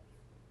 1945.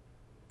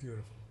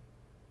 Beautiful.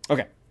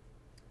 Okay.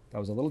 That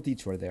was a little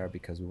detour there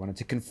because we wanted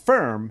to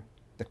confirm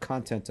the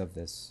content of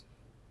this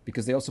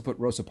because they also put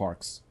Rosa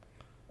Parks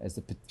as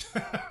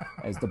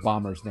the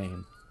bomber's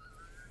name.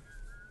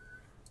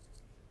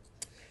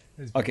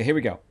 Okay, here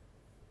we go.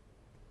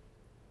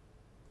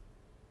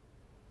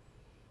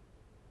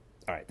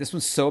 All right, this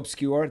one's so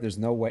obscure. There's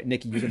no way.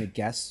 Nikki, you're going to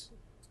guess.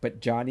 But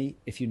Johnny,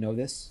 if you know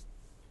this,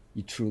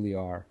 you truly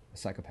are a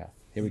psychopath.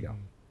 Here we go.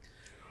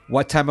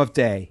 What time of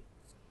day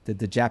did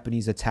the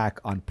Japanese attack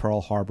on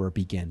Pearl Harbor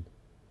begin?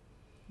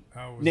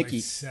 Oh, it was Nikki.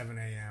 like 7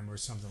 a.m. or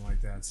something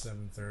like that.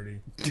 7:30.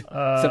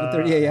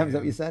 7:30 a.m. Is that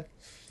what you said?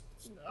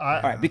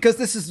 All right, because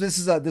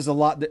there's a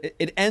lot.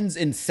 It ends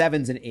in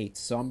 7s and 8s,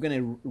 so I'm going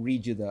to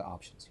read you the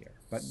options here.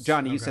 But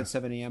Johnny, you Okay. said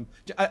 7 a.m.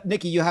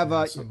 Nikki, you have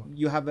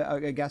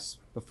a guess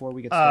before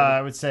we get started.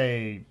 I would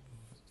say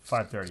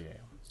 5:30 a.m.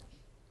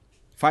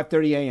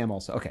 5:30 a.m.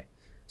 Also, okay.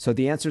 So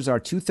the answers are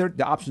 2:30.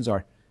 The options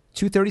are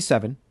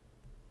 2:37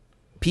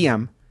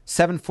 p.m.,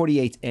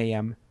 7:48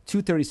 a.m.,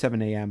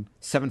 2:37 a.m.,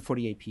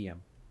 7:48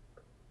 p.m.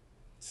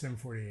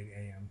 7:48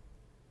 a.m.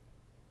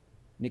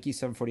 Nikki,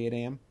 7:48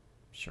 a.m.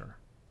 Sure.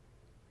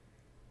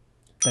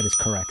 That is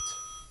correct.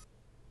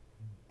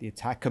 The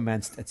attack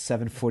commenced at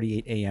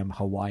 7:48 a.m.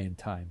 Hawaiian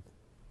time.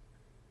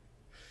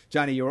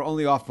 Johnny, you were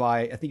only off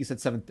by, I think you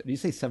said 7. Did you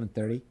say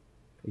 7:30?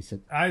 You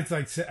said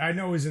I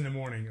know it was in the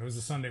morning. It was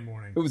a Sunday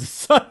morning. it was a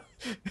sun.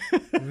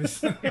 It was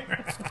Sunday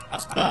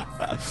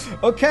morning.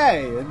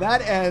 Okay, and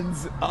that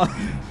ends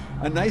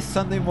a nice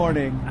Sunday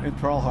morning in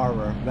Pearl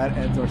Harbor. That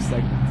ends our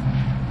segment.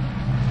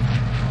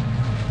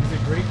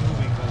 It's a great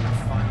movie called The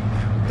Final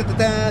Countdown.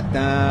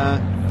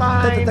 Da-da-da-da.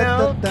 Final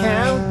Da-da-da-da-da.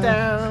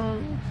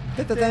 countdown.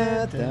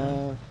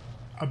 Da-da-da-da.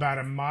 About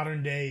a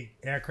modern day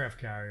aircraft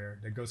carrier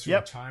that goes through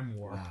Yep. a time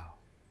warp, Wow.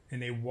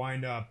 and they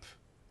wind up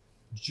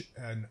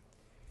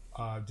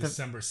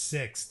December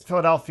 6th, The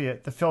Philadelphia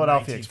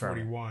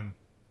experiment. 1941.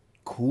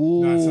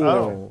 Cool. No, it's not.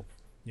 Oh.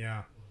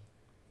 Yeah,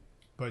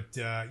 but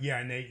yeah,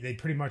 and they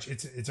pretty much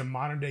it's a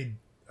modern day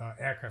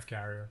aircraft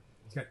carrier.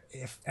 It's got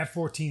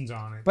F-14s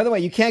on it. By the way,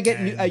 you can't get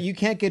And- you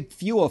can't get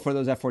fuel for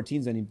those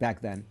F-14s any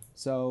back then.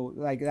 So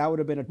like that would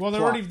have been a Well,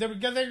 flop.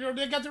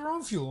 they got their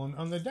own fuel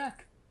on the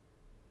deck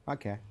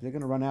Okay, they're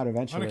gonna run out on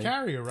eventually. a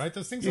carrier, right?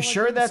 Those things. You are like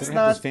sure this. that's they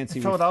have those not fancy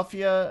the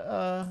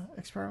Philadelphia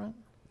experiment?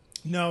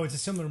 No, it's a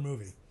similar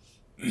movie.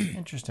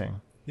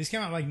 Interesting. This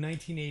came out like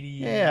 1980.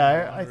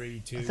 Yeah, or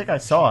 82. I think I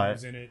saw She it.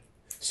 was in it.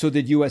 So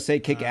did USA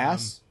kick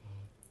ass?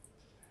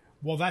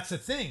 Well, that's the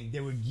thing.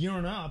 They were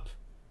gearing up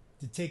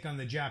to take on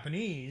the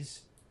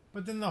Japanese,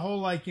 but then the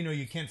whole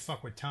you can't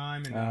fuck with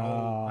time and the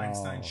whole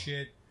Einstein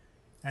shit.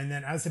 And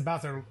then as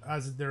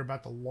they're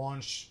about to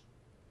launch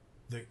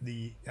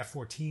the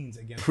F-14s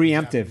against the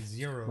Preemptive. Japanese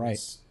Zeros,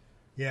 Right.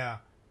 Yeah,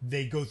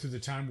 they go through the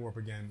time warp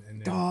again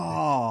and they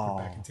Oh,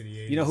 put back into the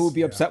 80s. you know who would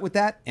be yeah. upset with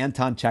that?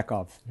 Anton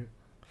Chekhov.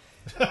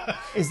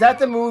 Is that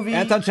the movie?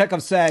 Anton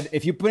Chekhov said,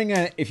 if you bring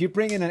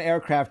in an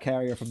aircraft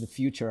carrier from the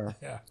future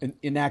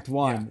in Act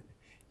 1,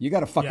 you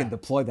got to fucking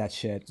deploy that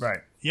shit. Right.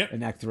 Yep.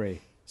 In Act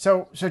 3.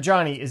 So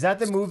Johnny, is that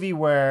the movie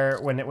where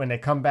when they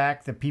come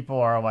back, the people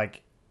are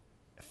like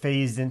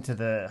phased into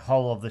the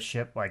hull of the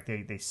ship, like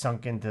they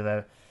sunk into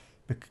the?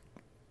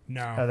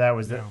 No, that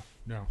was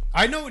no.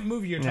 I know what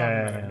movie you're talking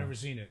about. I've never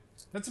seen it.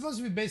 That's supposed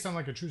to be based on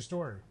like a true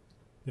story.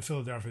 The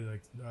Philadelphia,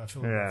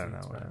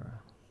 whatever.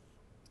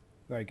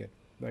 Very good.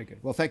 Very good.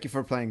 Well, thank you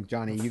for playing,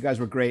 Johnny. You guys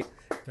were great.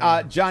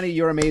 Johnny,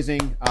 you're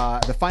amazing.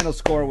 The final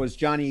score was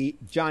Johnny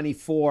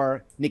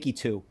 4, Nikki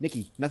 2.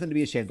 Nikki, nothing to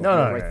be ashamed of.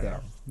 No, right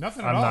there.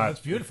 Nothing at all.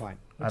 That's beautiful.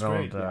 That's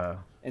great.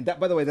 And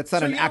that, by the way, that's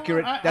not an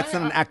accurate. That's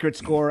not an accurate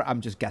score.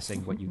 I'm just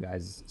guessing what you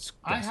guys.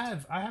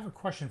 Guessed. I have a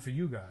question for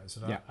you guys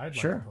that I'd like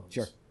to pose.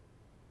 Sure.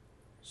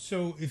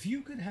 So, if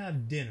you could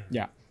have dinner,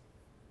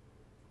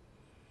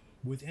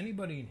 with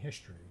anybody in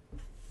history,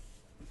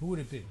 who would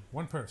it be?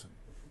 One person.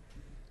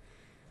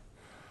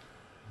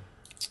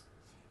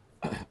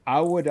 I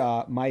would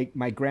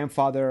my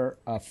grandfather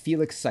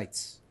Felix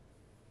Seitz.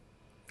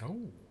 Oh,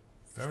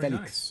 very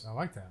nice. I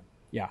like that.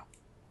 Yeah.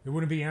 It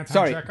wouldn't be Anton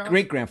Chekhov? Sorry,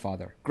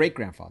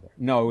 great-grandfather.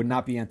 No, it would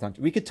not be Anton.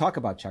 We could talk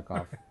about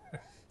Chekhov.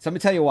 So let me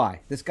tell you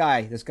why. This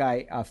guy,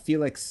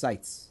 Felix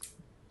Seitz,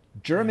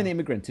 German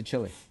immigrant to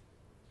Chile.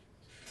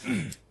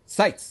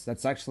 Seitz,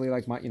 that's actually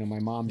like my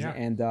mom's. Yeah.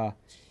 And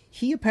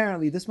he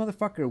apparently, this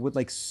motherfucker would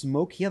like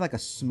smoke. He had like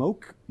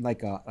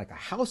a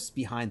house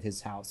behind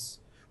his house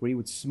where he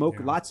would smoke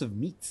lots of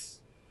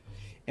meats.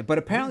 But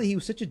apparently he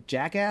was such a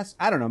jackass.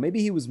 I don't know.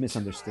 Maybe he was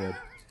misunderstood.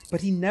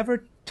 But he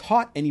never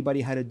taught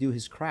anybody how to do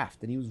his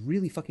craft, and he was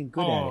really fucking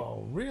good at it.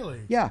 Oh,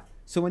 really? Yeah.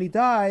 So when he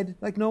died,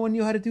 like no one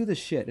knew how to do this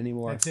shit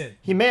anymore. That's it.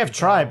 He may have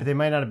tried, but they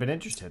might not have been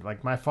interested.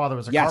 Like my father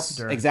was a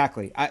carpenter. Yes,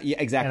 exactly.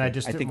 Exactly. And I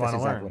just didn't think want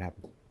that's to exactly learn. what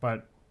happened.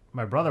 But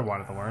my brother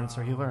wanted to learn,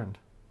 so he learned.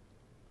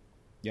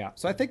 Yeah.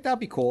 So I think that'd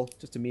be cool,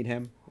 just to meet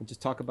him and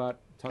just talk to him about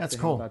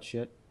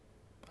shit.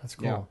 That's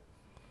cool.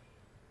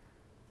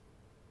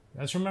 Yeah.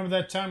 I just remember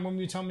that time when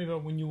you told me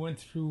about when you went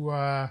through.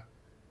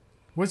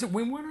 Was it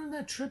when we went on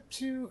that trip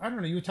to? I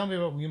don't know. You were telling me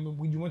about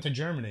when you went to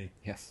Germany.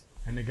 Yes.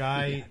 And the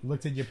guy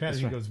looked at your pad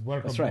and he goes,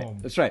 "Welcome home."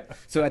 That's right.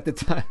 So at the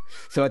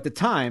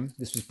time,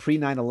 this was pre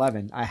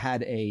 9/11. I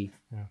had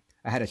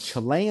a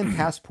Chilean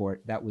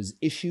passport that was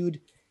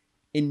issued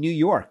in New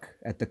York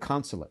at the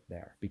consulate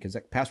there because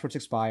passports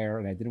expire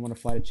and I didn't want to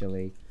fly to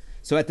Chile.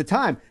 So at the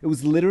time, it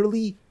was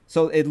literally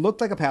it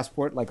looked like a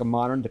passport, like a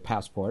modern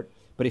passport.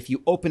 But if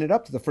you open it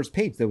up to the first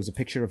page, there was a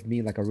picture of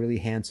me, like a really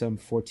handsome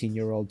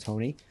 14-year-old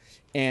Tony.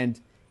 And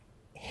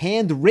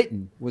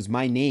handwritten was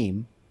my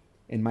name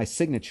and my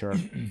signature.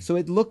 So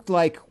it looked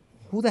like,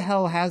 who the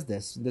hell has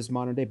this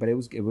modern day? But it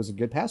was a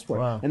good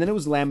passport. Wow. And then it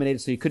was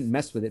laminated so you couldn't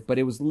mess with it. But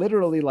it was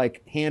literally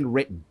like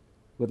handwritten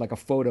with like a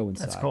photo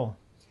inside. That's cool.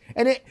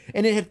 And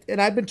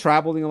I've been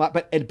traveling a lot.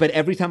 But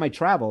every time I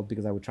traveled,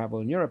 because I would travel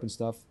in Europe and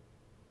stuff,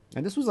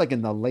 and this was like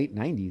in the late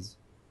 90s.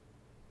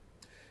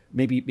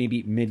 Maybe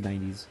mid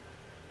 90s.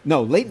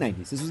 No, late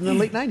 90s. This was in the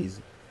late 90s.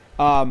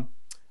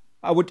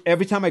 I would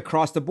every time I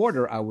crossed the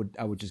border, I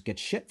would just get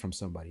shit from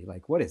somebody.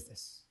 Like, what is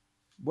this?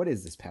 What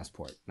is this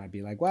passport? And I'd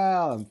be like,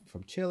 well, I'm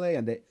from Chile,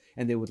 and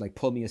they would like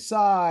pull me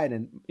aside,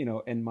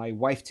 and my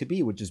wife to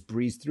be would just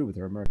breeze through with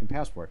her American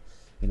passport,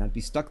 and I'd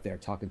be stuck there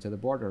talking to the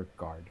border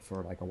guard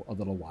for like a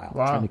little while,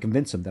 trying to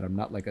convince him that I'm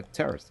not like a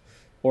terrorist,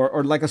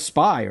 or like a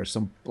spy or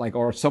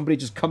somebody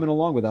just coming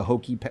along with a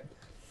hokey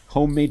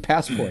homemade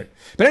passport.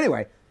 But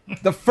anyway.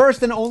 The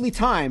first and only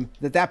time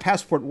that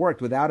passport worked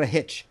without a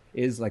hitch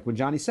is like when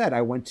Johnny said,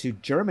 I went to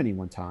Germany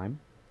one time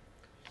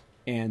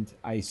and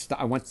I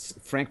went to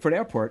Frankfurt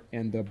Airport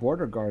and the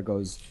border guard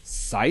goes,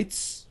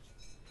 Seitz?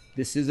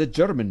 This is a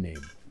German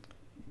name.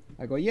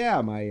 I go,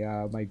 yeah,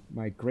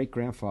 my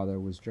great-grandfather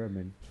was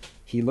German.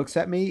 He looks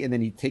at me and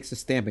then he takes a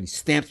stamp and he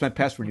stamps my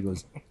passport and he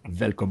goes,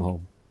 welcome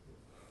home.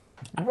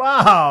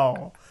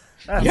 Wow.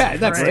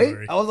 That's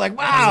great. I was like,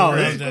 wow,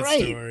 that's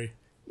great. Story.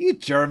 You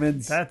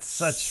Germans. That's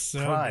such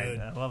pride.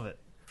 Good. I love it.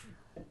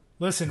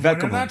 Listen, when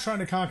they're not trying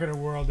to conquer the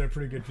world, they're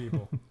pretty good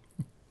people.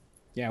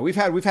 Yeah, we've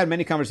had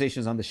many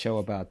conversations on the show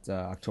about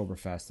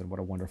Oktoberfest and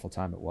what a wonderful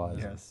time it was.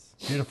 Yes,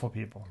 beautiful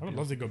people. I would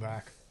love to go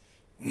back.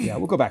 Yeah,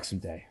 we'll go back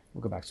someday.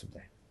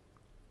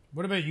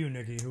 What about you,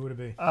 Nikki? Who would it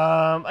be?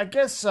 I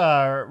guess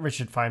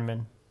Richard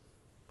Feynman.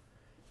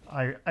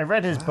 I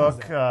read his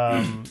book.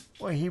 Well,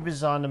 he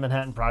was on the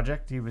Manhattan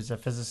Project. He was a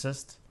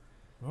physicist.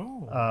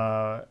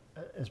 Oh.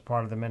 As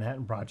part of the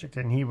Manhattan Project,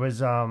 and he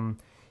was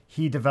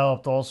he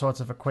developed all sorts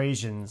of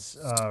equations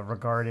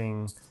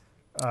regarding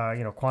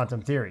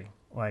quantum theory,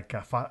 like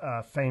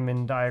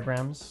Feynman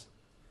diagrams,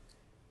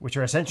 which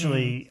are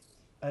essentially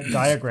a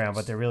diagram,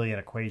 but they're really an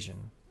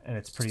equation, and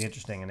it's pretty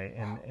interesting,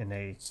 and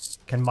they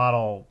can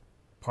model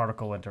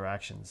particle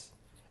interactions.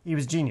 He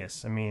was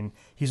genius. I mean,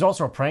 he's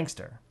also a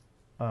prankster.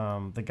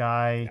 The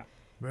guy. Yeah.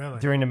 Really?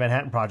 During the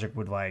Manhattan Project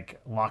would like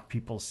lock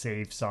people's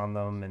safes on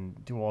them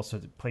and do all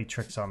sorts of play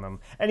tricks on them.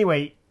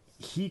 Anyway,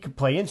 he could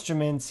play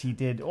instruments. He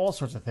did all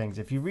sorts of things.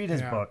 If you read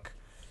his book,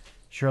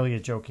 surely you're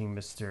joking,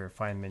 Mr.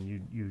 Feynman.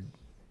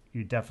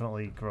 You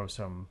definitely grow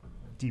some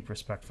deep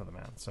respect for the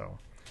man. So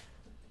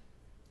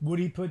Would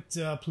he put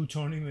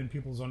plutonium in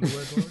people's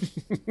underwear drawers?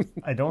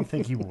 I don't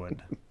think he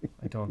would.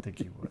 I don't think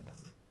he would.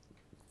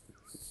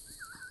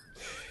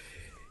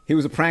 He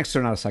was a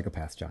prankster, not a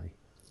psychopath, Johnny.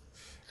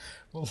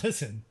 Well,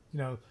 listen,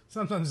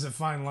 sometimes there's a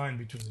fine line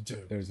between the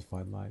two. There's a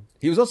fine line.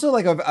 He was also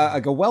like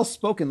a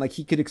well-spoken, like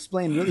he could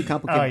explain really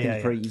complicated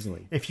things very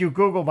easily. If you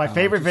Google, my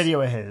favorite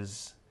video of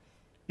his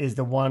is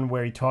the one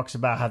where he talks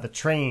about how the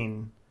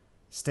train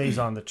stays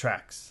on the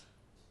tracks,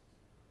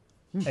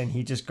 and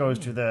he just goes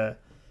through the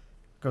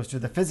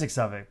physics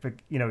of it. But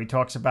he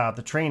talks about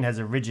the train has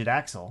a rigid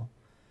axle,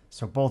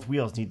 so both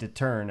wheels need to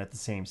turn at the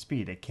same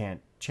speed. It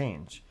can't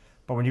change.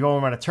 But when you go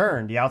around a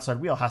turn, the outside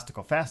wheel has to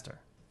go faster.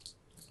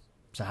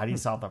 So how do you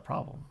solve that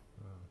problem?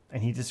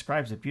 And he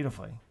describes it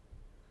beautifully.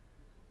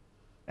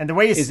 And the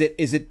way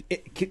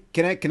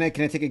can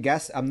I take a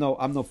guess? I'm no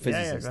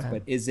physicist,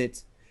 but is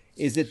it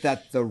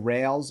that the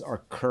rails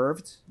are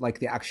curved, like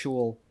they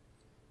actually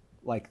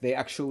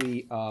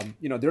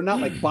they're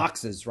not like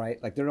boxes,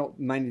 right? Like they're not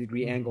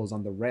 90-degree angles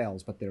on the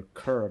rails, but they're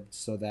curved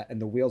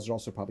and the wheels are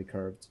also probably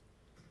curved,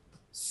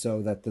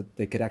 so that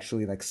they could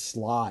actually like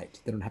slide.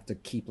 They don't have to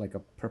keep like a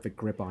perfect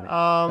grip on it.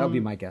 That would be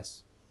my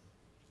guess.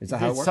 Is that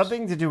how it works? It's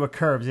something to do with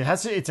curves.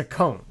 It's a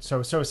cone.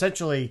 So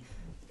essentially,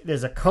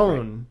 there's a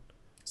cone. Right.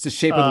 It's the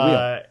shape of the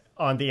wheel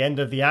on the end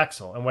of the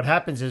axle. And what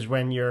happens is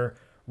when you're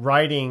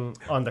riding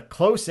on the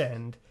close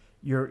end,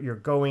 you're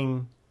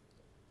going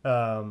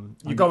on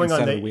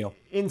the wheel.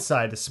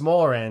 Inside, the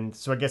smaller end.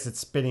 So I guess it's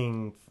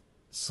spinning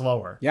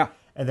slower. Yeah.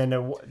 And then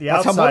the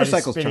That's outside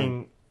is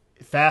spinning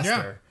faster.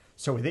 Yeah.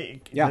 So the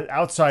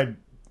outside,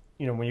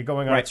 when you're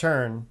going on a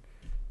turn,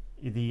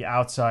 the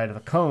outside of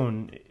the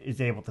cone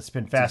is able to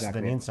spin faster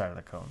than the inside of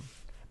the cone.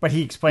 But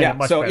he explained it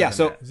much better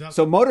than that.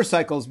 So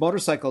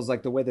motorcycles,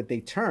 like the way that they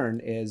turn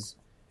is,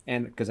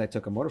 and because I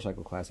took a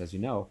motorcycle class, as you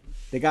know,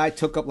 the guy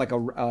took up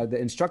the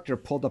instructor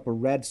pulled up a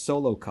red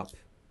Solo cup,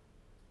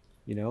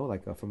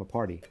 from a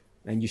party,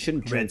 and you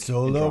shouldn't drink red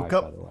Solo drive,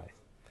 cup, by the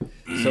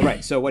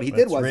way. So what he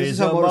did was, this is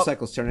how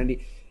motorcycles turn,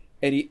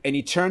 and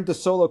he turned the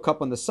Solo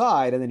cup on the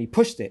side, and then he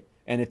pushed it.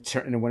 And it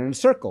went in a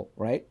circle,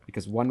 right?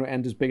 Because one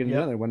end is bigger than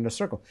the other. It went in a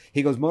circle.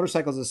 He goes,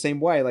 motorcycles the same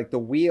way. Like the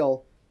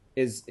wheel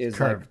is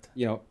curved.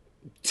 Like,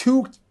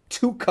 two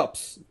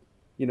cups,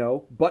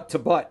 butt to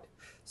butt.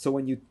 So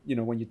when you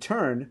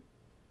turn,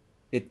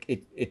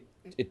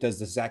 it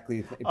does exactly.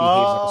 It behaves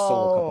like a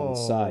Solo cup on the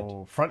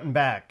side, front and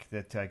back.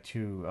 That's like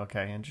two.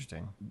 Okay,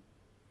 interesting.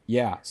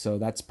 Yeah, so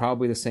that's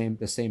probably the same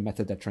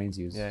method that trains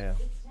use. Yeah.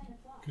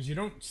 Because you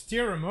don't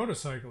steer a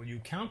motorcycle, you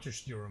counter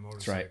steer a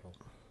motorcycle. That's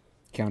right.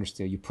 Counter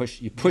steer. You push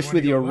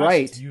with your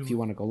right if you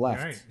want to go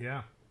left. Right,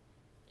 yeah.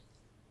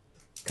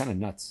 Kind of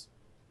nuts.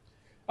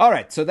 All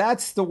right, so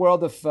that's the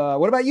world of.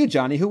 What about you,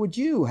 Johnny? Who would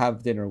you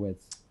have dinner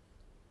with?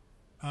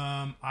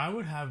 I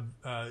would have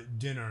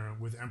dinner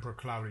with Emperor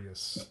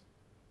Claudius.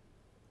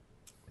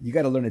 You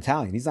got to learn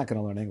Italian. He's not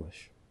going to learn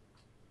English.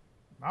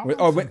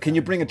 Can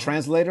you bring a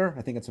translator?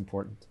 I think it's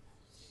important.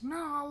 No,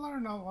 I'll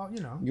learn.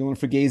 You learn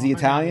Fugazi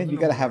Italian. You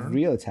got to have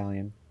real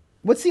Italian.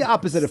 What's the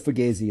opposite of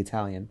Fugazi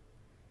Italian?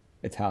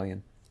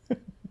 Italian,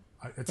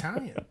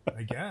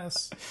 I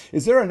guess.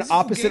 Is there an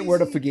opposite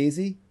word of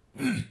Fugazi?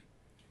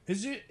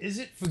 Is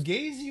it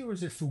Fugazi or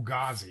is it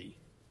Fugazi?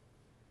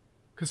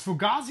 Because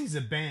Fugazi's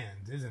a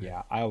band, isn't it?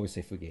 Yeah, I always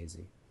say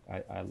Fugazi.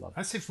 I love it.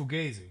 I say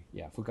Fugazi.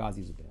 Yeah,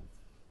 Fugazi's a band,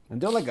 and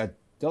they're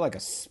like a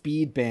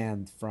speed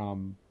band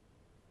from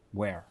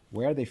where?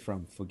 Where are they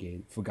from?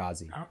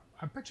 Fugazi.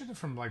 I bet you they're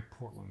from like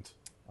Portland.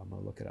 I'm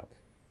gonna look it up.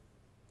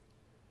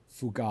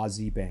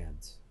 Fugazi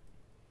band.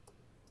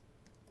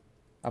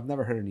 I've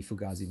never heard any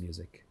Fugazi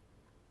music.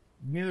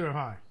 Neither have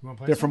I. You want to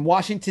play They're from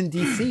Washington,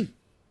 D.C.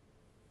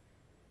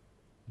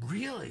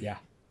 Really? Yeah.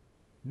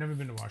 Never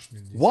been to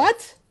Washington, D.C.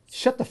 What?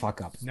 Shut the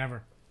fuck up.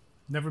 Never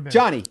been.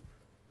 Johnny,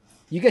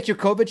 you get your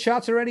COVID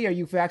shots already? Are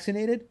you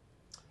vaccinated?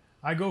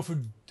 I go for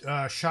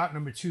shot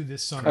number 2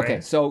 this Sunday.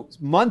 Okay, so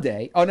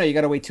Monday. Oh, no, you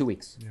got to wait 2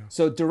 weeks. Yeah.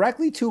 So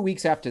directly 2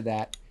 weeks after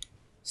that,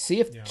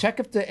 check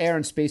if the Air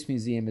and Space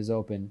Museum is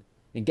open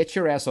and get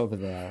your ass over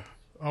there.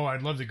 Oh,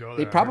 I'd love to go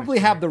there. They probably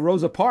have the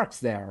Rosa Parks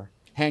there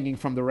hanging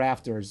from the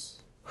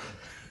rafters.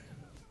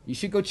 You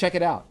should go check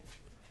it out.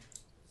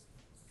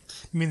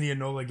 You mean the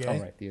Enola Gay? All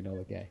right, the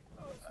Enola Gay.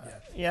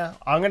 Yeah,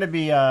 I'm going to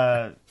be...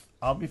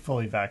 I'll be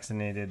fully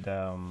vaccinated.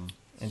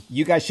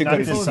 You guys should go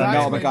to this Sunday.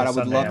 Oh, my God, I would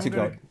Sunday. love to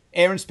go.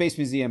 Air and Space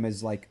Museum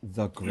is like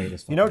the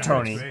greatest.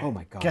 Tony. Oh,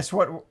 my God. Guess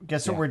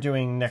what we're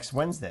doing next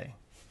Wednesday?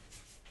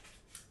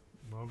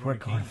 We're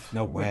going.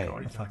 No way. We're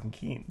going to fucking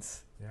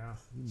Keynes. Yeah.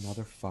 You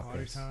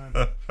motherfuckers. Time.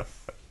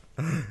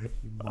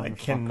 I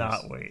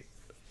cannot wait.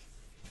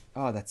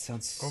 Oh, that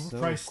sounds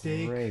overpriced so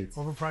steak, great.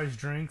 Overpriced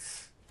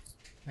drinks,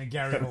 and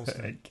Gary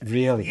Holston.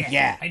 Really?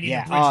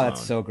 Yeah. Oh,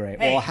 that's so great.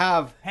 Hey, we'll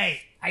have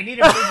I need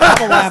a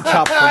a lamb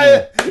chop for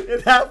you.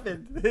 It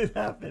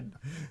happened.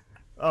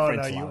 Oh,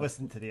 French no, you lava.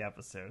 listened to the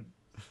episode.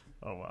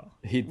 Oh wow.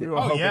 He did. We were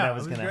hoping yeah, that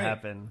was it going to great.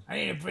 happen I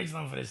need a bridge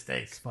loan for the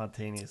steak.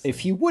 spontaneously.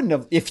 If you wouldn't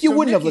have Nikki-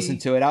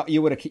 listened to it,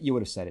 you would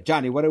have said it.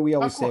 Johnny, what do we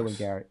always Of say when course.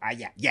 Gary?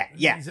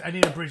 Yeah. I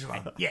need a bridge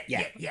loan. Yeah,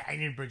 Yeah. I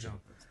need a bridge loan.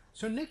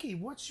 So, Nikki,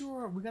 we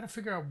got to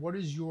figure out what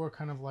is your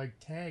kind of like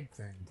tag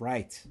thing.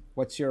 Right.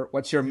 What's your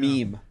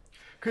meme?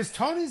 Because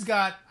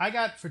I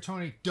got for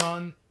Tony,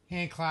 done,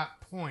 hand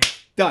clap,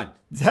 point. Done.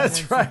 That's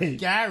And for right.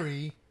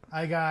 Gary,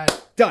 I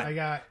got, Done.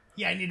 I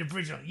need a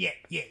bridge loan. Yeah.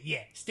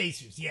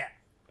 Stacers, yeah.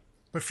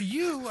 But for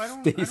you, I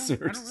don't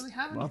really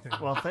have anything.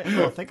 Well,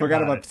 think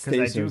Forgot about about it, because I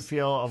do Stacers.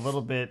 feel a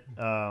little bit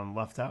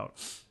left out.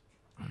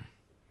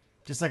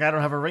 Just like I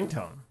don't have a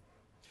ringtone.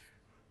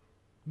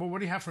 Well, what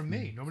do you have from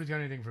me? Nobody's got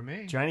anything from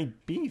me. Johnny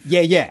Beef.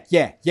 Yeah.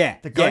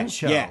 The gun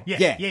show.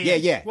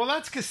 Yeah. Well,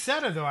 that's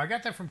Cassetta, though. I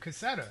got that from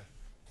Cassetta.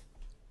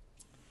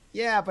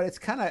 Yeah, but it's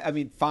kind of, I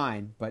mean,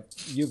 fine, but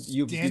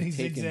you've Danny taken...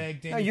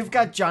 Zigzag. Danny No, you've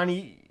got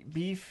Johnny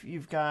Beef.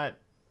 You've got.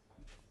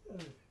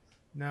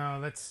 No,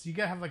 that's you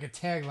gotta have like a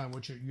tagline,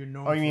 which you're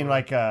known. Oh, you mean for.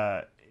 like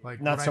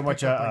Like not what so I much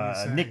picked up on you a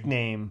saying.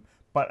 nickname,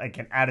 but like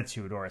an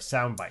attitude or a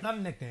soundbite. Not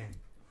a nickname.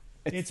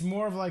 It's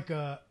more of like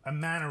a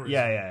mannerism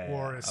Yeah,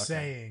 or a okay.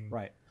 saying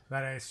Right.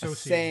 that I A associate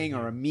saying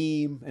with or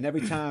you. a meme, and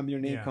every time your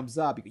name Yeah. comes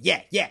up, you go,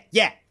 yeah.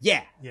 Yeah.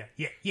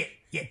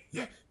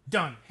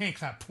 Done. Hand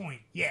clap.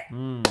 Point. Yeah.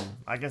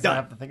 I guess Done. I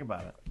have to think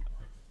about it.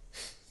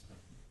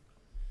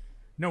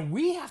 No,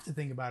 we have to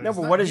think about it. No, It's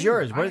but not what is you.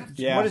 yours? I What- have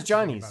to Yeah. what is think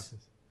Johnny's? about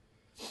this.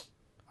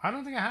 I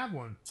don't think I have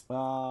one.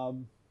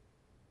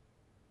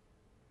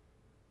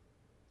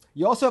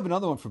 You also have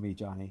another one for me,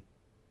 Johnny.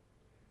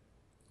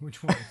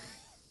 Which one?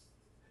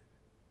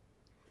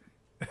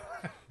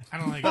 I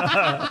don't like it.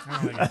 I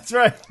don't like it. That's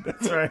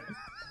right.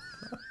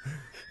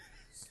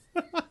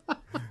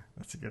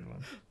 That's a good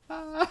one.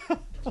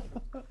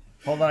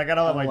 Hold on, I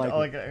gotta let my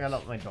like I gotta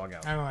let my dog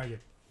out. I don't like it.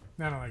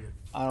 I don't like it.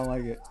 I don't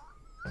like it.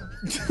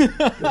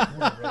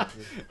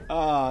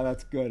 Oh,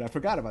 that's good. I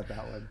forgot about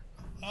that one.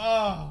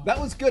 Oh. That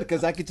was good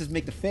because I could just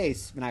make the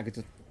face, and I could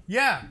just...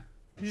 Yeah.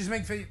 You just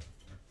make face.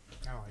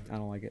 I don't like it. I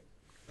don't like it.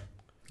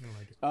 I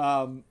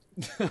don't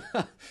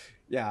like it.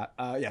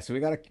 Yeah. So we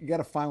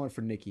gotta find one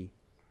for Nikki.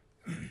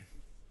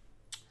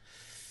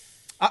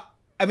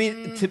 I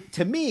mean,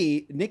 to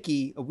me,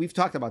 Nikki. We've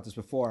talked about this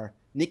before.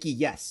 Nikki,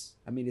 yes.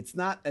 I mean, it's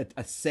not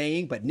a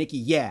saying, but Nikki,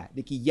 yeah.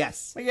 Nikki,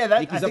 yes. But yeah,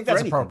 Nikki's I up think for that's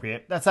anything.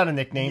 appropriate. That's not a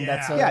nickname. Yeah.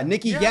 That's Yeah,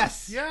 Nikki, Yeah,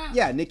 yes. yeah.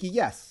 Yeah, Nikki,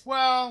 yes.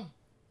 Well,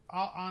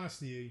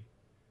 honestly,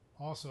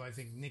 also I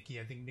think Nikki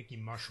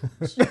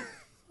mushrooms.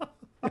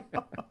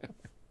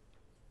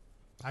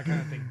 I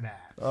kind of think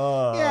that.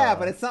 Yeah,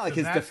 but it's not like so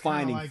his that's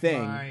defining kinda like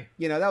thing. my-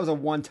 You know, that was a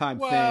one-time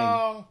thing.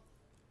 Well,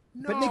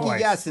 no, But Nikki, Twice.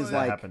 yes, is that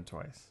like happened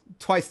twice.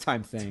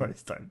 twice-time thing.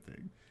 Twice time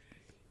thing.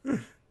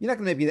 You're not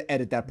gonna maybe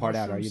edit that part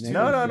out, are you? Mushrooms Nick? too.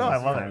 No, Yeah, I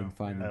love fine, it.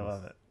 fine. I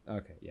love it.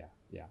 Okay,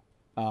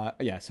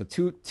 yeah. So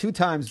two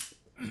times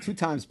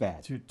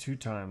bad. Two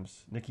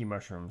times. Nikki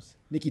mushrooms.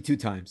 Nikki 2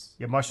 times.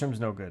 Yeah, mushrooms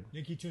no good.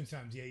 Nikki 2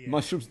 times. Yeah.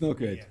 Mushrooms no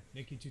good. Yeah,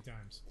 Nikki 2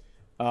 times.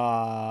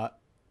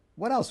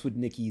 What else would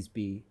Nikki's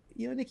be?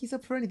 You know, Nikki's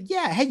up for anything.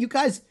 Yeah. Hey, you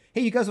guys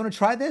want to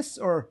try this?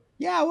 Or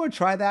yeah, I want to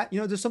try that. You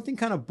know, there's something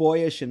kind of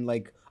boyish and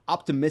like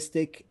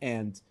optimistic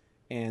and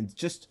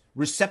just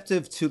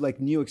receptive to like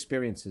new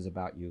experiences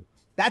about you.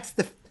 That's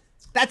the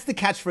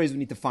catchphrase we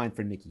need to find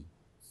for Nikki,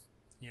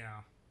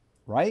 Yeah.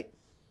 right?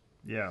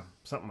 Yeah,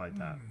 something like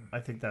that. I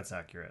think that's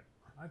accurate.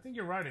 I think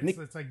you're right. Nick-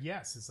 It's like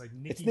yes. It's like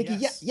Nikki. It's Nikki.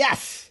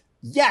 Yes.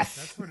 Yes.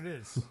 That's what it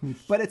is.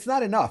 But it's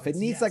not enough. It It's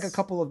needs like a yes.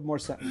 couple of more.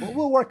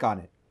 We'll work on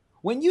it.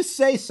 When you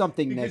say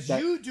something, Nick,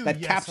 Because you do that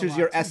yes captures a lot,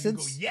 your too. You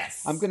essence, go,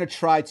 yes. I'm gonna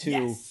try to.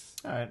 Yes.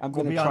 All right, I'm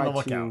we'll gonna be on the try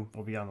lookout. to-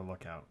 We'll be on the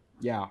lookout.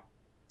 Yeah.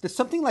 There's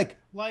something like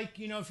Like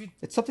if you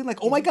it's something like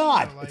oh my You know,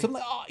 god, like- it's something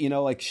like, oh, you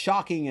know, like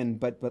shocking and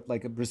but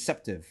like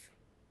receptive.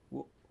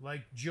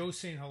 like Joe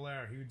St.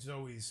 Hilaire, he was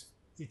always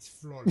it's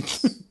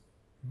flawless,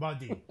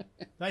 buddy.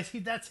 That's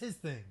his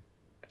thing,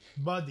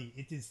 buddy.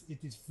 It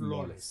is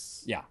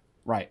flawless. Yeah.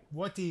 Right.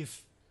 What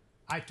if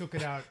I took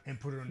it out and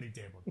put it on the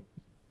table?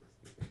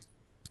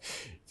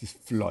 Just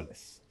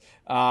flawless.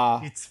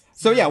 It's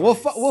So yeah, we'll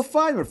flawless. we'll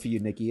find one for you,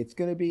 Nikki. It's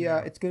gonna be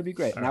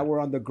great. Now we're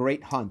on the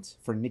great hunt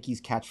for Nikki's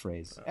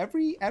catchphrase.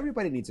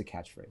 Everybody needs a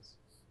catchphrase.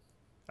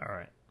 All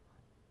right.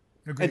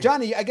 Agreed. And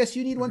Johnny, I guess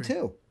you need one Agreed.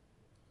 too.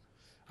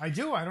 I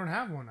do. I don't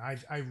have one. I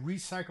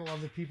recycle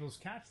other people's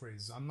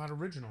catchphrases. I'm not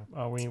original.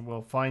 We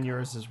will find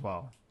yours as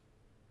well.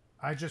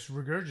 I just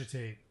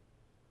regurgitate.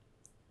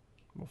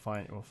 We'll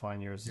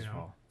find yours as You know.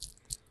 well.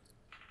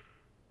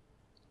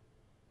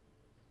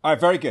 All right,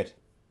 very good.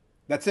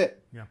 That's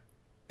it. Yeah.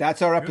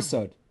 That's our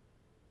episode.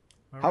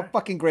 All How right.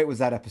 fucking great was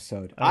that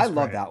episode? That was I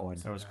love great. that one.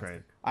 That was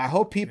great. I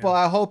hope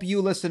I hope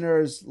you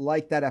listeners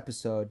liked that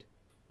episode.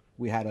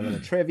 We had a little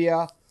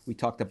trivia. We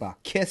talked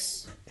about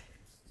Kiss.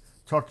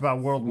 Talked about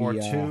World War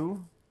II.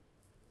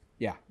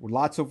 Yeah,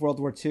 lots of World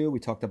War II. We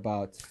talked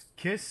about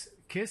Kiss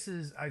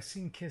is. I've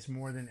seen Kiss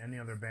more than any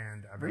other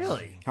band I've ever Really?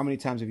 seen. how many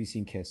times have you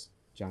seen Kiss,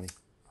 Johnny?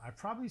 I've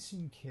probably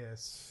seen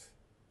Kiss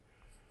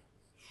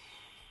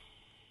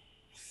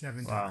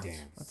 7 Wow, times.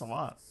 that's a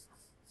lot.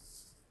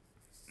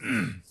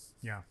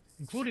 Yeah,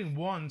 including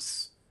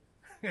once.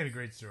 I had a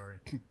great story.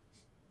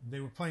 They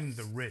were playing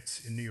the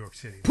Ritz in New York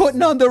City.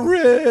 Putting on the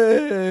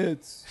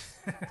Ritz.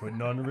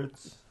 Putting on the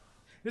Ritz.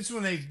 This is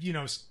when they,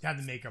 had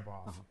the makeup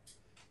off.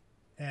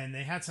 And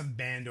they had some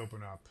band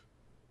open up.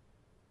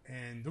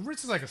 And the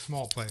Ritz is like a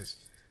small place.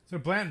 So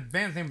the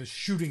band's name was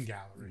Shooting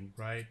Gallery,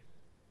 right?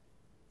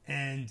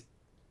 And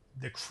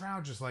the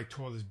crowd just like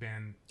tore this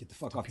band Get the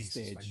fuck to off the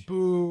pieces. stage. Like,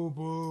 boo,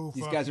 boo.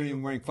 These fuck guys aren't you,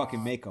 even wearing blah.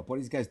 fucking makeup. What are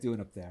these guys doing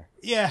up there?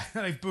 Yeah,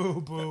 like boo,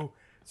 boo.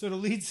 So the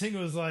lead singer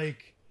was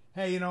like,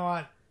 hey, you know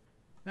what?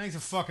 Thanks a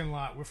fucking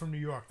lot. We're from New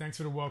York. Thanks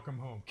for the welcome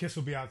home. Kiss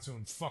will be out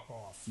soon. Fuck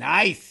off.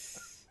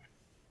 Nice.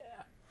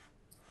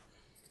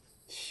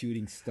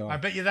 Shooting star. I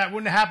bet you that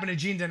wouldn't have happened to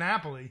Gene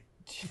DiNapoli.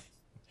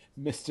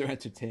 Mr.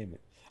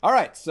 Entertainment. All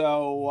right,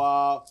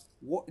 so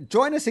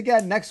join us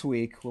again next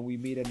week when we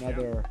meet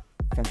another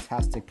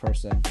fantastic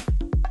person,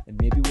 and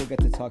maybe we'll get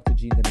to talk to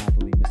Gene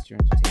DiNapoli, Mr.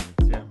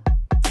 Entertainment. Yeah.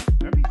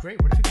 That'd be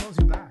great. What if he calls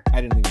you back?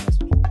 I didn't leave a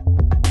message.